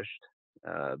established,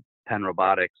 Penn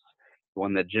Robotics, the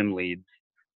one that Jim leads,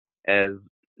 as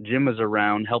Jim was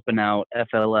around helping out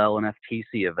FLL and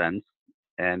FTC events,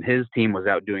 and his team was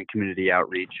out doing community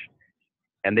outreach,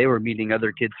 and they were meeting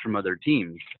other kids from other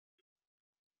teams.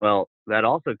 Well, that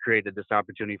also created this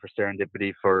opportunity for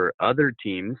serendipity for other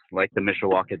teams, like the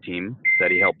Mishawaka team that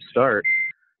he helped start.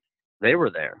 They were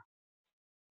there.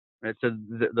 And so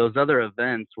those other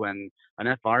events, when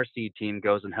an FRC team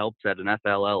goes and helps at an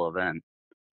FLL event,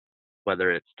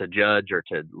 whether it's to judge or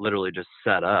to literally just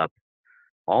set up,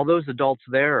 all those adults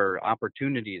there are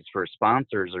opportunities for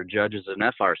sponsors or judges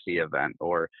an FRC event,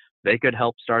 or they could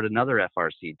help start another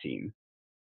FRC team.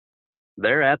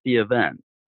 They're at the event.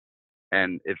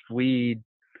 And if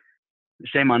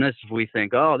shame on us if we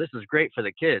think, oh, this is great for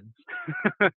the kids,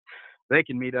 they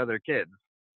can meet other kids.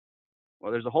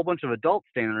 Well, there's a whole bunch of adults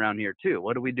standing around here too.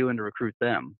 What are we doing to recruit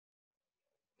them?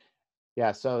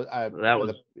 Yeah. So that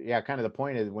was kind of the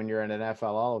point is when you're in an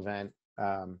FLL event,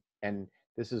 and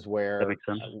this is where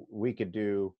we could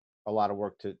do a lot of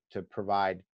work to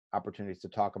provide opportunities to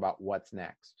talk about what's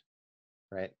next,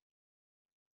 right?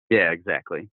 Yeah,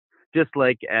 exactly. Just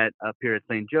like up here at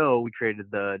St. Joe, we created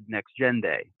the Next Gen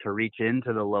Day to reach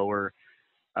into the lower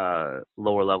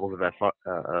levels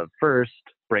of FIRST,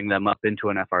 bring them up into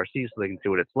an FRC so they can see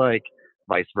what it's like,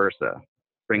 vice versa.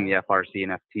 Bring the FRC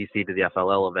and FTC to the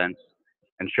FLL events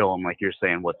and show them, like you're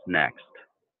saying, what's next.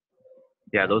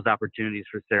 Yeah, those opportunities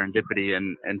for serendipity.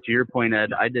 And to your point,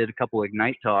 Ed, I did a couple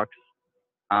Ignite talks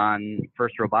on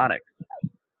FIRST robotics.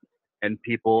 And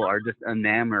people are just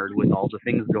enamored with all the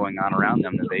things going on around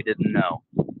them that they didn't know.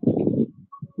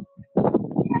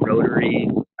 Rotary,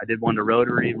 I did one to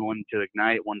Rotary, one to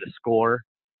Ignite, one to SCORE.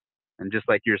 And just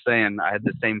like you're saying, I had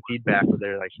the same feedback where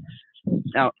they're like,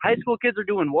 now, high school kids are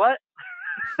doing what?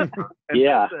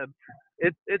 Yeah.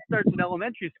 It starts in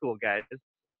elementary school, guys.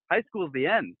 High school's the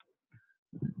end.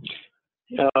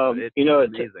 It's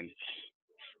amazing.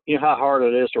 You know how hard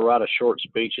it is to write a short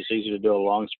speech? It's easy to do a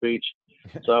long speech.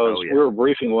 So we were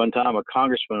briefing one time a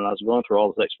congressman, and I was going through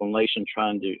all this explanation,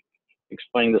 trying to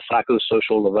explain the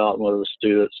psychosocial development of the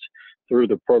students through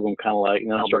the program, kind of like,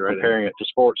 and then I started comparing it to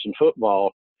sports and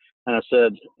football. And I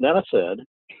said,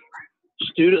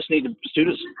 students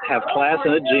have class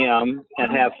in a gym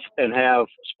and have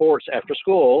sports after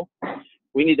school.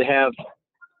 We need to have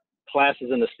classes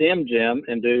in the STEM gym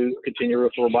and do continual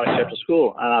robotics after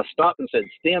school. And I stopped and said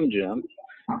STEM gym,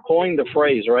 coined the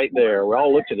phrase right there. We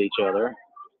all looked at each other.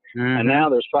 Mm-hmm. And now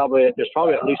there's probably at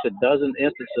least a dozen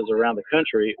instances around the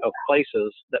country of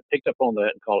places that picked up on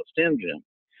that and call it STEM gym.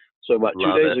 So about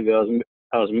 2 days ago,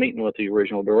 I was meeting with the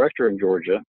regional director in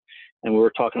Georgia, and we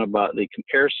were talking about the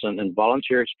comparison and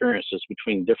volunteer experiences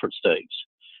between different states.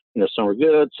 You know, some are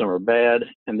good, some are bad.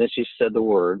 And then she said the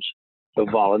words, the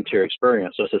volunteer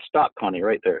experience. So I said, stop, Connie,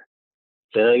 right there.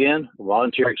 Say that again,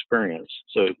 volunteer experience.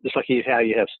 So just like how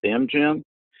you have STEM gym,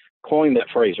 coin that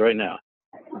phrase right now,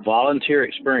 volunteer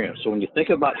experience. So when you think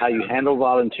about how you handle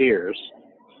volunteers,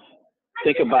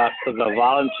 think about the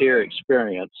volunteer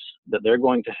experience that they're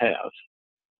going to have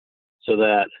so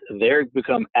that they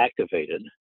become activated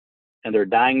and they're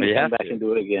dying to come back and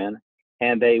do it again.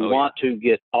 And they want to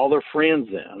get all their friends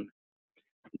in.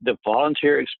 The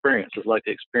volunteer experience is like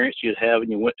the experience you'd have when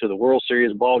you went to the World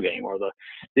Series ball game or the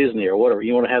Disney or whatever.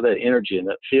 You want to have that energy and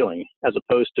that feeling as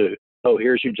opposed to, oh,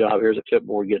 here's your job, here's a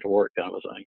clipboard, get to work kind of a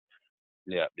thing.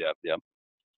 Yeah.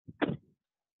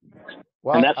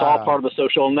 Well, and that's all part of the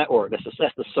social network. That's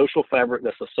the social fabric.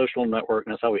 That's the social network.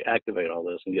 And that's how we activate all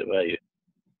this and get value.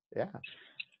 Yeah.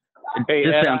 Hey,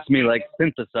 this sounds to me like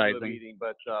synthesizing. Meeting,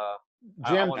 but,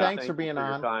 Jim, thanks for being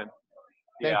on.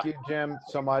 Thank you, Jim,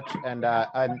 so much. And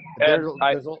Ed,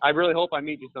 I really hope I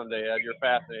meet you someday, Ed. You're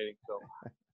fascinating. So.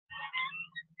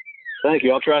 Thank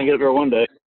you. I'll try and get there one day.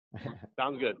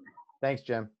 Sounds good. Thanks,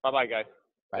 Jim. Bye-bye, guys.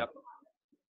 Bye. Yep.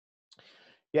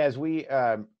 Yeah, as we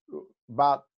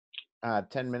about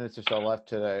 10 minutes or so left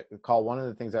to the call, one of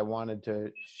the things I wanted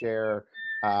to share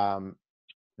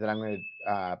that I'm going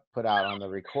to put out on the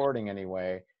recording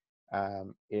anyway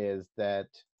is that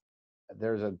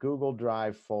there's a Google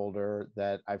Drive folder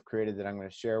that I've created that I'm going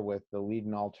to share with the lead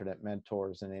and alternate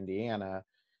mentors in Indiana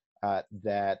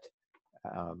that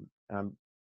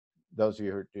those of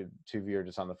you who two of you are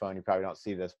just on the phone, you probably don't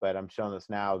see this, but I'm showing this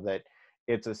now, that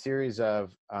it's a series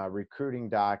of recruiting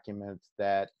documents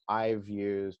that I've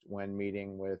used when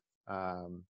meeting with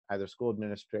either school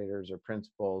administrators or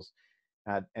principals.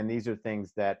 And these are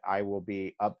things that I will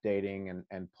be updating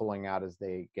and pulling out as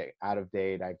they get out of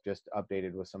date. I've just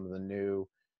updated with some of the new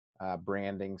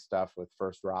branding stuff with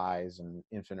First Rise and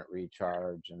Infinite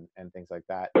Recharge and things like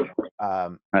that.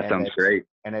 That sounds great.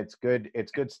 And it's good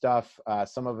stuff.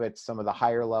 Some of it's some of the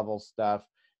higher level stuff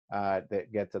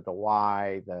that gets at the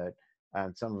why, the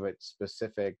and some of it's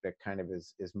specific that kind of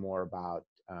is more about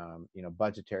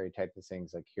budgetary type of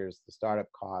things, like here's the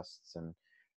startup costs, and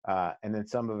then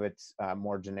some of it's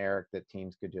more generic that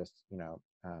teams could just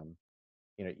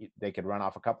they could run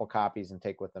off a couple copies and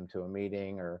take with them to a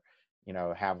meeting, or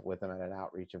have with them at an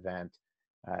outreach event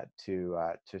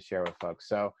to share with folks.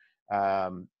 So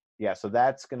yeah, so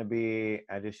that's going to be,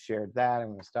 I just shared that. I'm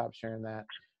going to stop sharing that.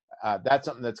 That's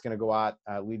something that's going to go out.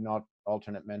 Lead and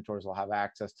alternate mentors will have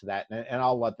access to that, and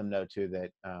I'll let them know too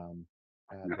that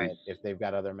that if they've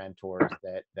got other mentors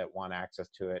that want access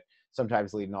to it.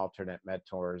 Sometimes lead and alternate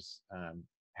mentors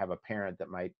have a parent that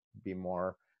might be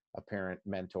more a parent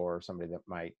mentor, or somebody that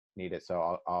might need it.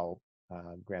 So I'll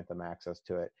grant them access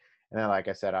to it. And then, like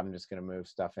I said, I'm just going to move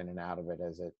stuff in and out of it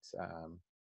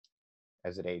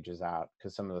as it ages out,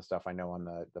 because some of the stuff I know on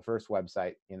the first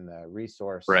website in the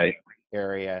resource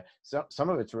area, so some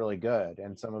of it's really good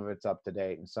and some of it's up to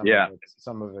date, and some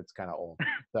of it's kind of old.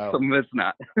 So some of it's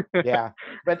not. Yeah,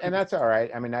 and that's all right.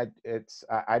 I mean,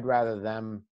 I'd rather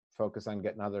them focus on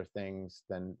getting other things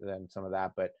than some of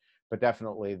that, but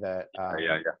definitely there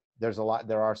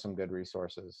are some good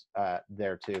resources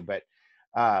there too. But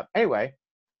anyway,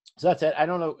 so that's it. I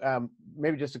don't know,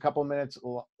 maybe just a couple of minutes,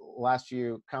 last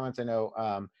few comments. I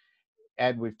know,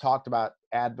 Ed, we've talked about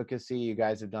advocacy. You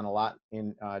guys have done a lot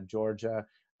in Georgia.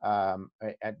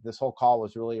 This whole call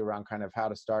was really around kind of how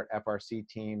to start FRC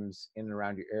teams in and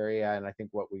around your area. And I think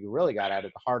what we really got at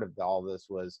the heart of all this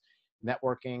was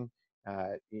networking,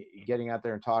 getting out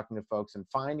there and talking to folks and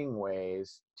finding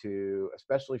ways to,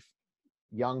 especially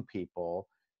young people,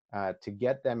 to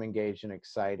get them engaged and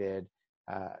excited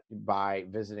by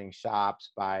visiting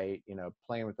shops, by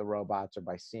playing with the robots, or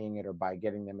by seeing it, or by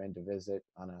getting them in to visit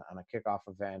on a kickoff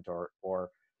event, or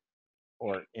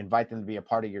invite them to be a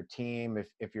part of your team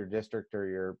if your district or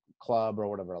your club or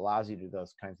whatever allows you to do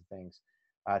those kinds of things,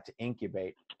 to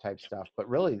incubate type stuff. But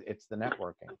really, it's the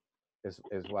networking is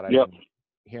what I've been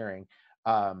hearing.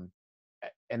 And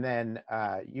then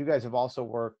you guys have also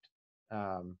worked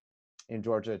in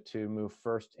Georgia to move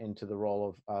first into the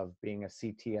role of being a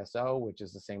CTSO, which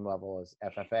is the same level as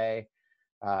FFA,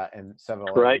 and several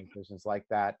other positions like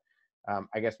that.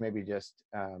 I guess maybe just,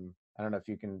 I don't know if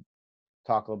you can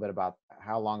talk a little bit about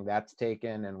how long that's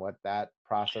taken and what that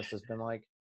process has been like.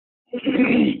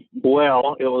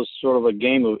 Well, it was sort of a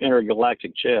game of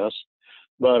intergalactic chess,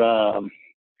 but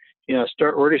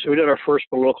we did our first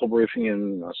local briefing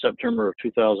in September of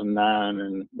 2009,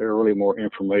 and they were really more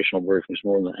informational briefings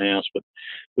more than asked, but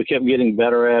we kept getting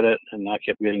better at it, and I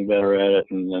kept getting better at it,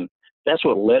 and then that's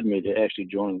what led me to actually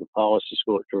joining the policy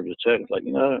school at Georgia Tech. It's like,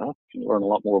 I can learn a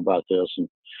lot more about this. And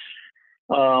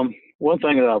one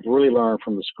thing that I've really learned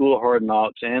from the School of Hard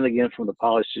Knocks, and again from the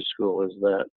policy school, is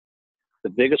that the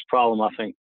biggest problem I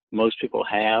think most people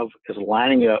have is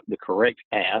lining up the correct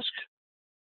ask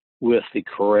with the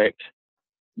correct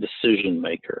decision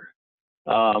maker.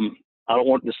 I don't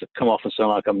want this to come off and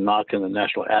sound like I'm knocking the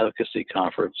National Advocacy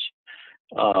Conference.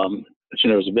 But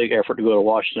there's a big effort to go to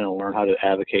Washington and learn how to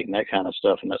advocate and that kind of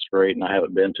stuff, and that's great, and I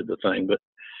haven't been to the thing. But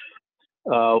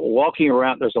walking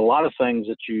around, there's a lot of things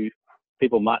that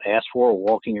people might ask for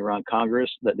walking around Congress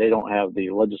that they don't have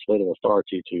the legislative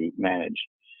authority to manage.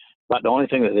 But the only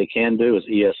thing that they can do is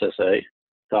ESSA,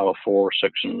 Title 4,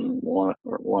 Section 1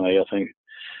 or 1A, I think.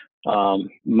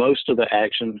 Most of the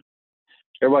action,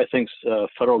 everybody thinks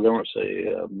federal government's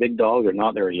a big dog. They're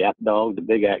not. They're a yap dog. The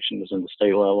big action is in the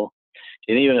state level.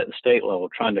 And even at the state level,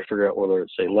 trying to figure out whether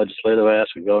it's a legislative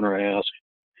ask, a governor ask,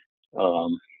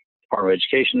 Department of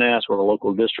Education ask, or a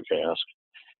local district ask.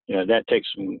 That takes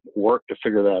some work to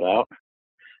figure that out.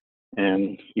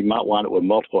 And you might wind up with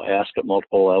multiple asks at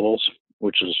multiple levels,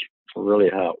 which is really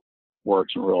how it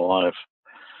works in real life.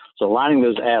 So lining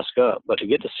those asks up, but to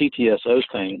get the CTSO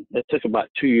thing, it took about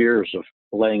 2 years of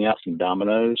laying out some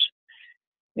dominoes.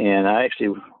 And I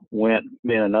actually me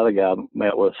and another guy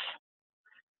met with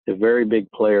a very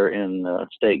big player in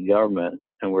state government,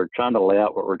 and we're trying to lay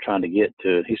out what we're trying to get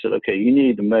to. He said, okay, you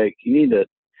need to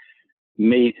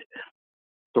meet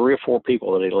 3 or 4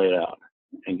 people that he laid out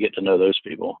and get to know those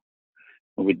people.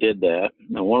 And we did that.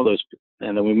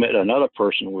 And then we met another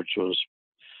person, which was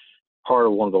part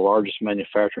of one of the largest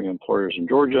manufacturing employers in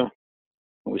Georgia.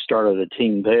 And we started a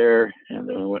team there, and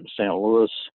then we went to St.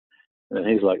 Louis. And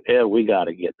he's like, Ed, we got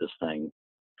to get this thing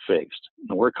fixed.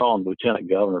 And we're calling the lieutenant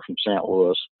governor from St.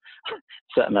 Louis,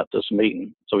 setting up this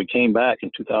meeting. So we came back in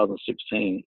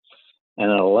 2016.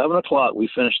 And at 11 o'clock, we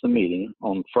finished the meeting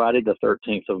on Friday, the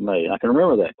 13th of May. And I can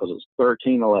remember that because it's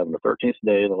 13/11, the 13th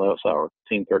day of the 11th hour,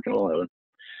 13/11.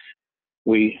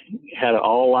 We had it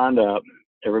all lined up.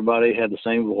 Everybody had the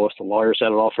same voice. The lawyers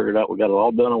had it all figured out. We got it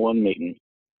all done in one meeting.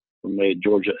 made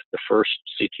Georgia the first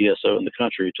CTSO in the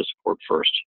country to support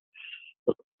FIRST.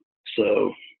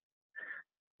 So,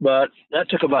 but that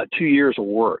took about 2 years of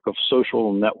work of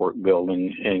social network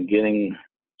building and getting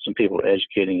some people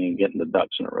educating and getting the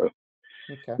ducks in a row.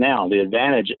 Okay. Now, the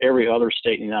advantage every other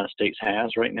state in the United States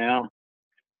has right now,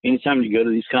 anytime you go to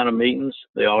these kind of meetings,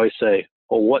 they always say,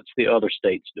 well, what's the other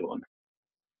states doing?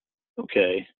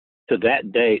 Okay. To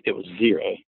that date, it was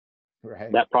zero.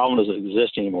 Right. That problem doesn't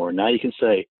exist anymore. Now you can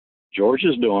say,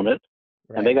 Georgia's doing it,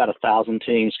 Right. and they got 1,000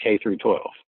 teams K through 12.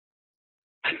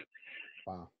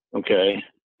 Wow. Okay.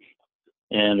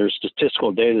 And there's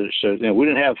statistical data that shows, we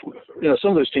didn't have,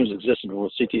 some of those teams existed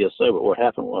with CTSO, but what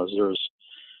happened was there was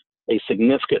a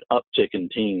significant uptick in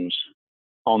teams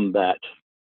on that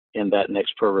in that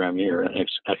next program year,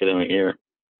 next academic year.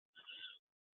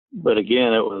 But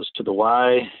again, it was to the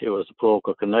why, it was the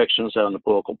political connections out in the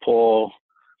political poll.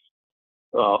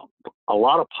 A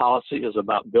lot of policy is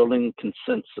about building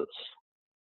consensus.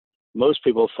 Most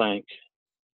people think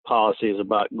policy is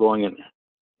about going and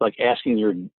like asking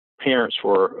your parents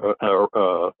for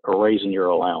a raise in your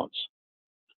allowance.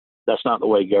 That's not the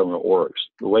way government works.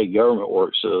 The way government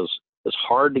works is it's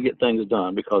hard to get things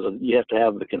done because you have to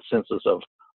have the consensus of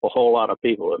a whole lot of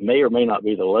people. It may or may not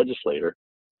be the legislative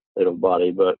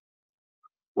body, but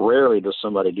rarely does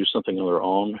somebody do something on their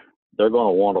own. They're going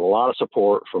to want a lot of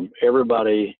support from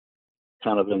everybody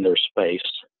kind of in their space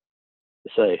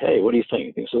to say, hey, what do you think?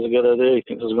 You think this is a good idea? You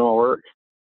think this is going to work?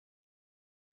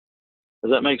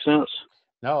 Does that make sense?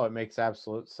 No, it makes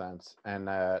absolute sense. And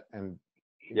yeah,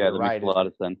 you're that right. makes a lot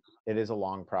of sense. It is a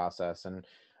long process. And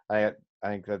I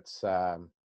think that's, I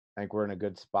think we're in a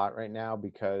good spot right now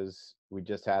because we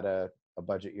just had a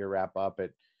budget year wrap up.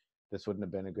 This wouldn't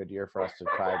have been a good year for us to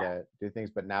try to do things.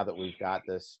 But now that we've got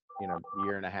this,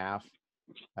 year and a half,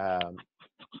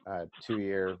 2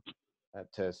 year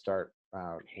to start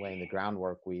laying the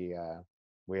groundwork, we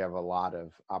have a lot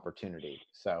of opportunity.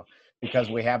 So because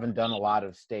we haven't done a lot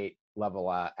of state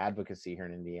level advocacy here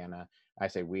in Indiana, I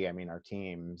say we, I mean our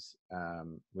teams,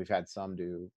 we've had some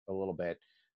do a little bit.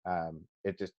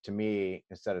 It just, to me,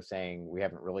 instead of saying we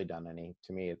haven't really done any,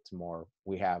 to me, it's more,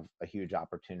 we have a huge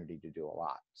opportunity to do a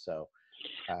lot. So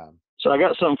I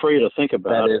got something for you to think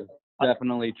about. That is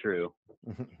definitely true.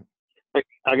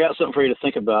 I got something for you to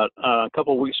think about. A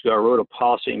couple of weeks ago, I wrote a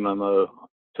policy memo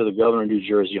to the governor of New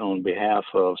Jersey on behalf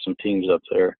of some teams up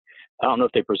there. I don't know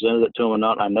if they presented it to him or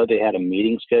not. I know they had a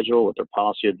meeting scheduled with their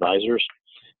policy advisors.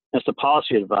 As the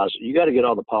policy advisor, you got to get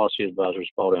all the policy advisors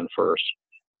bought in first,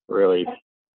 really.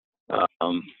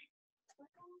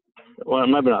 Well,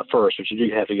 maybe not first, but you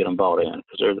do have to get them bought in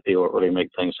because they're the people that really make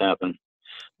things happen.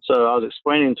 So I was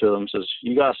explaining to them, says,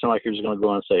 you guys sound like you're just going to go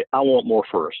in and say, I want more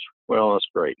first. Well, that's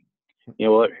great. You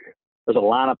know what? There's a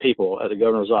line of people at the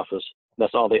governor's office.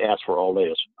 That's all they ask for all day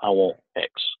is, I want X.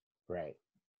 right.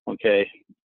 Okay.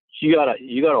 You got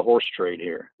a horse trade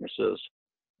here. It says,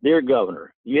 dear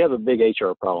governor, you have a big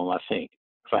HR problem, I think,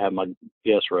 if I have my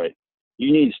guess right.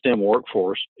 You need STEM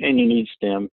workforce and you need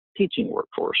STEM teaching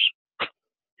workforce.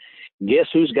 Guess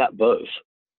who's got both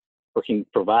or can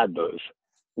provide both?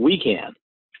 We can,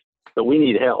 but we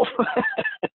need help.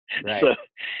 Right. So,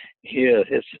 yeah,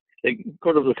 it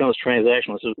sort of becomes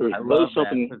transactional. So I love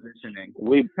that positioning.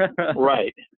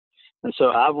 Right. And so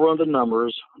I've run the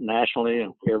numbers nationally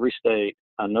in every state.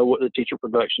 I know what the teacher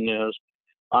production is.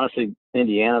 Honestly,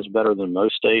 Indiana's better than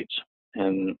most states,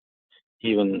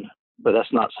 but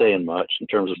that's not saying much in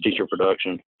terms of teacher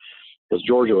production, because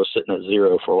Georgia was sitting at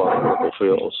zero for a lot of local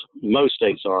fields. Most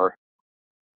states are.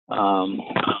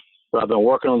 But I've been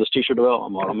working on this teacher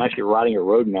development model. I'm actually writing a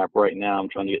roadmap right now. I'm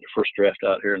trying to get the first draft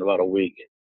out here in about a week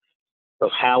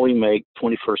of how we make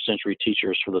 21st century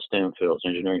teachers for the STEM fields: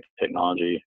 engineering,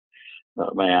 technology,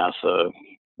 math,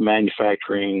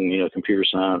 manufacturing, computer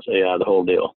science, AI, the whole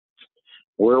deal.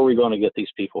 Where are we going to get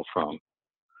these people from?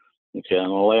 Okay, I'm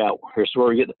going to lay out, here's where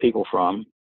we get the people from.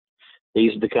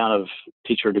 These are the kind of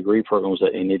teacher degree programs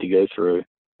that you need to go through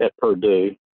at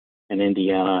Purdue and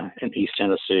Indiana and East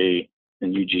Tennessee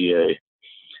and UGA,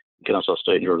 Kennesaw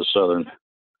State and Georgia Southern.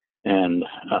 And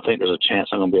I think there's a chance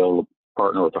I'm going to be able to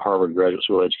partner with the Harvard Graduate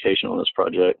School of Education on this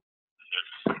project.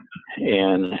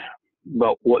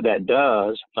 But what that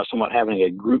does, not somewhat having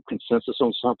a group consensus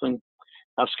on something,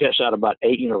 I've sketched out about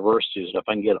 8 universities, and if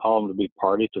I can get all of them to be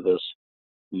party to this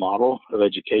model of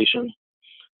education,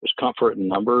 there's comfort in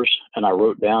numbers. And I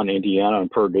wrote down Indiana and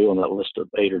Purdue on that list of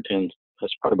 8 or 10,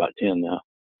 that's probably about 10 now,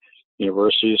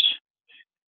 universities.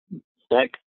 That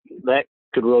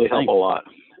could really help a lot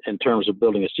in terms of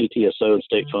building a CTSO and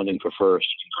state funding for FIRST.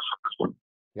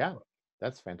 Yeah,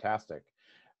 that's fantastic.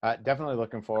 Definitely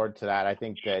looking forward to that. I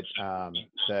think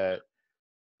that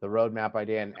roadmap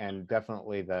idea, and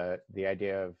definitely the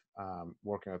idea of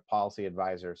working with policy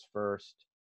advisors first,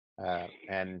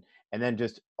 and then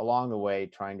just along the way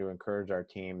trying to encourage our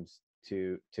teams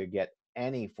to get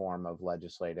any form of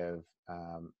legislative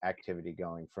activity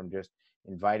going, from just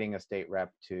inviting a state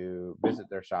rep to visit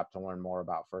their shop to learn more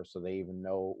about first, so they even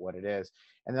know what it is,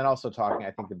 and then also talking.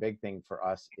 I think the big thing for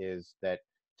us is that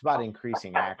it's about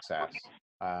increasing access.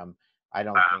 I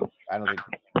don't think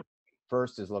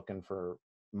First is looking for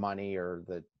money, or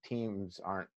the teams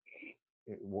aren't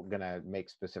going to make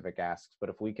specific asks. But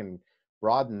if we can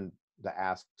broaden the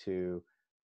ask to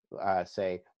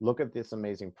say, look at this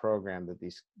amazing program that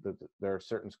there are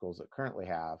certain schools that currently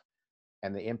have,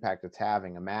 and the impact it's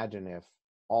having. Imagine if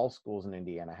all schools in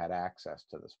Indiana had access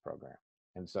to this program.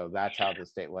 And so that's how the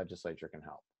state legislature can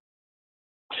help.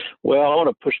 Well, I want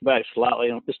to push back slightly,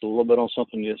 just a little bit on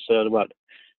something you said about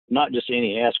not just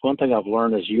any ask. One thing I've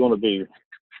learned is you want to be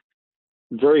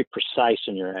very precise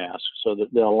in your ask. So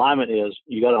that the alignment is,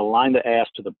 you got to align the ask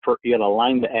to the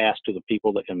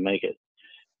people that can make it,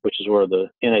 which is where the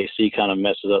NAC kind of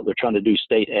messes up. They're trying to do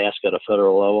state ask at a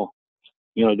federal level.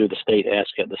 You want to do the state ask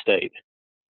at the state.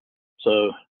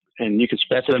 So, and you can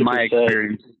That's been my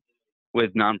experience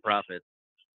with nonprofits.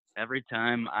 Every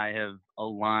time I have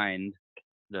aligned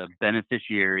the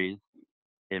beneficiaries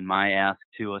in my ask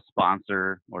to a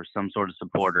sponsor or some sort of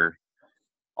supporter,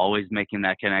 always making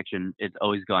that connection, it's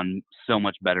always gone so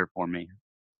much better for me.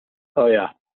 Oh yeah,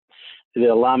 the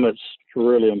alignment's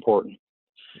really important.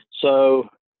 So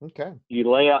okay, you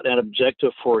lay out an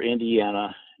objective for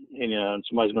Indiana, and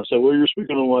somebody's going to say, "Well, you're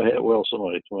speaking on my head."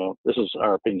 Well, this is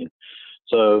our opinion.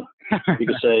 So you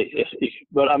could say,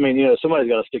 but I mean, somebody's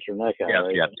got to stick your neck out,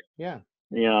 right? Yeah.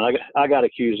 And I got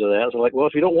accused of that. So like, well,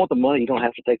 if you don't want the money, you don't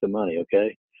have to take the money,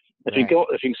 okay? If you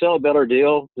can sell a better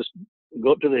deal, just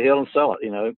go up to the hill and sell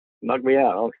it. Knock me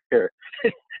out. I don't care.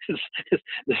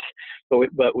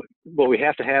 but what we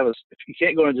have to have is, if you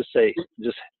can't go and just say,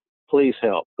 just please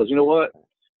help, because you know what?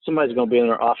 Somebody's going to be in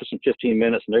their office in 15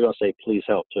 minutes and they're going to say, please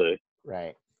help too.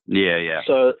 Right. Yeah.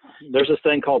 So there's this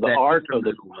thing called the art of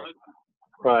the,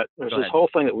 right. There's this whole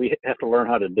thing that we have to learn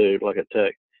how to do, like a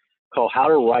tech, called how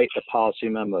to write a policy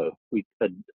memo. We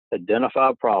identify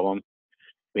a problem,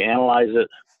 we analyze it,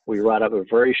 we write up a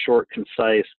very short,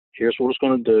 concise, here's what it's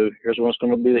going to do, here's what's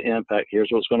going to be the impact, here's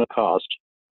what it's going to cost,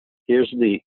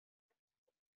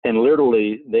 and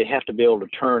literally they have to be able to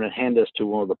turn and hand this to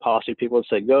one of the policy people and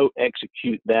say, go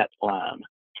execute that line.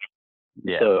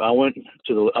 Yeah. So I went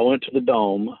to the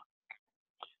Dome,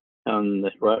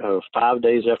 and 5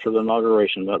 days after the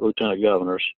inauguration, by Lieutenant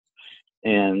Governors,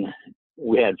 and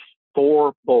we had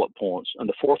 4 bullet points, and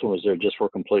the 4th one was there just for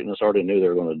completeness. I already knew they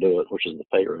were going to do it, which is the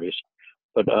pay raise.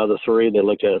 But the other 3, they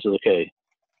looked at it and said, okay,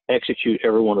 execute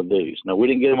every one of these. Now, we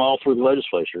didn't get them all through the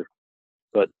legislature,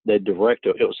 but it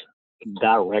was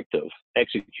directive,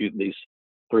 execute these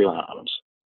 3 line items.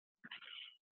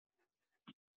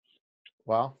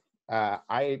 Well,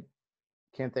 I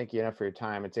can't thank you enough for your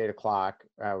time. It's 8 o'clock.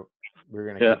 We're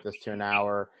going to keep this to an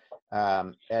hour.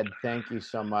 Ed, thank you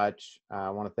so much. I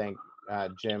want to thank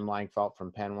Jim Langfelt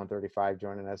from Penn 135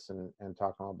 joining us and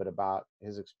talking a little bit about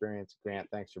his experience. Grant,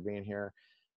 thanks for being here.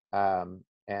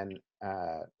 And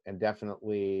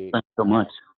definitely, thanks so much.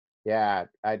 Yeah,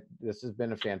 this has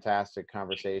been a fantastic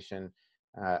conversation.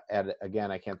 Ed,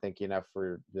 again, I can't thank you enough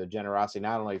for the generosity,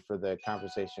 not only for the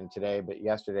conversation today, but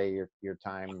yesterday, your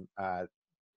time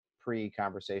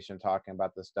pre-conversation talking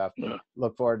about this stuff.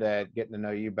 Look forward to getting to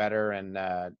know you better, and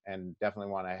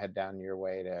definitely want to head down your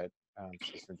way to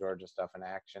see some Georgia stuff in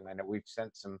action. I know we've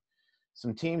sent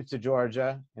some teams to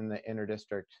Georgia in the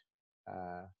interdistrict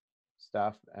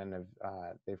stuff, and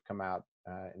they've come out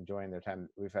enjoying their time.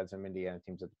 We've had some Indiana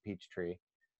teams at the Peachtree.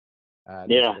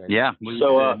 Yeah. We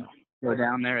go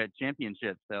down there at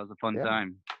championships. That was a fun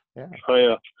time. Yeah. Oh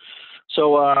yeah.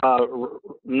 So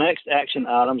next action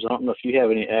items. I don't know if you have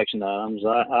any action items.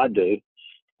 I do.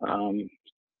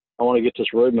 I want to get this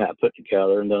roadmap put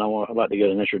together, and then I'd like to get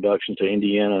an introduction to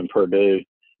Indiana and Purdue,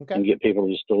 and get people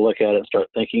just to look at it and start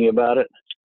thinking about it.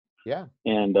 Yeah.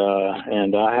 And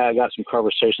I got some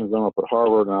conversations done up at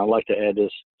Harvard, and I'd like to add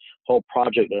this whole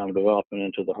project that I'm developing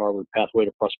into the Harvard Pathway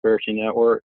to Prosperity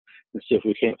Network, and see if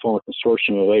we can't form a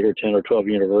consortium of 8 or 10 or 12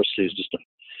 universities, just to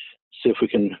see if we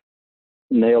can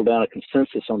nail down a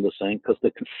consensus on this thing, because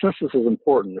the consensus is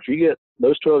important. If you get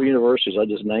those 12 universities I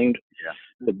just named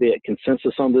to be at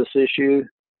consensus on this issue,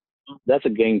 that's a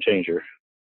game changer.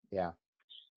 Yeah.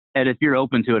 And if you're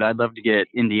open to it, I'd love to get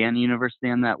Indiana University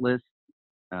on that list.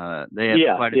 They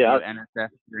have quite a few NSF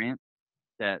grants.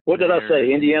 What did I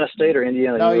say? Indiana State or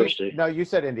Indiana University? No, you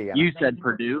said Indiana. You said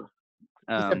Purdue.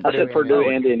 I said Purdue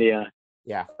and Indiana.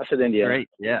 Yeah. I said Indiana. Great.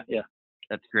 Yeah. Yeah.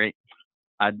 That's great.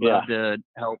 I'd love to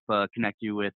help connect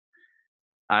you with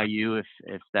IU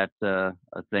if that's a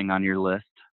thing on your list.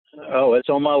 Oh, it's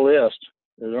on my list.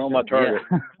 They're on my target.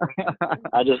 Yeah.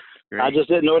 I just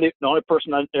didn't know the only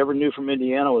person I ever knew from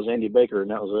Indiana was Andy Baker,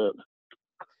 and that was it.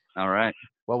 All right.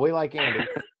 Well, we like Andy,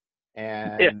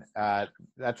 and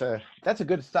that's a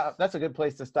good stop. That's a good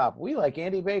place to stop. We like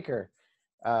Andy Baker.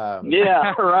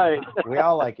 Yeah, right. We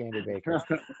all like Andy Baker.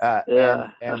 Yeah.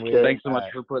 And we, Thanks so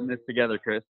much for putting this together,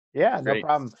 Chris. Yeah, no Great.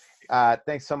 problem.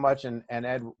 Thanks so much, and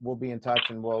Ed, we'll be in touch,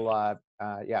 and we'll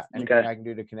anything Okay. I can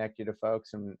do to connect you to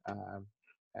folks, and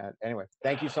anyway,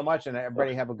 thank you so much, and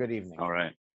everybody have a good evening. All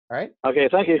right. All right. Okay,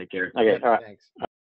 thank you. Take care. Okay, all right. Thanks.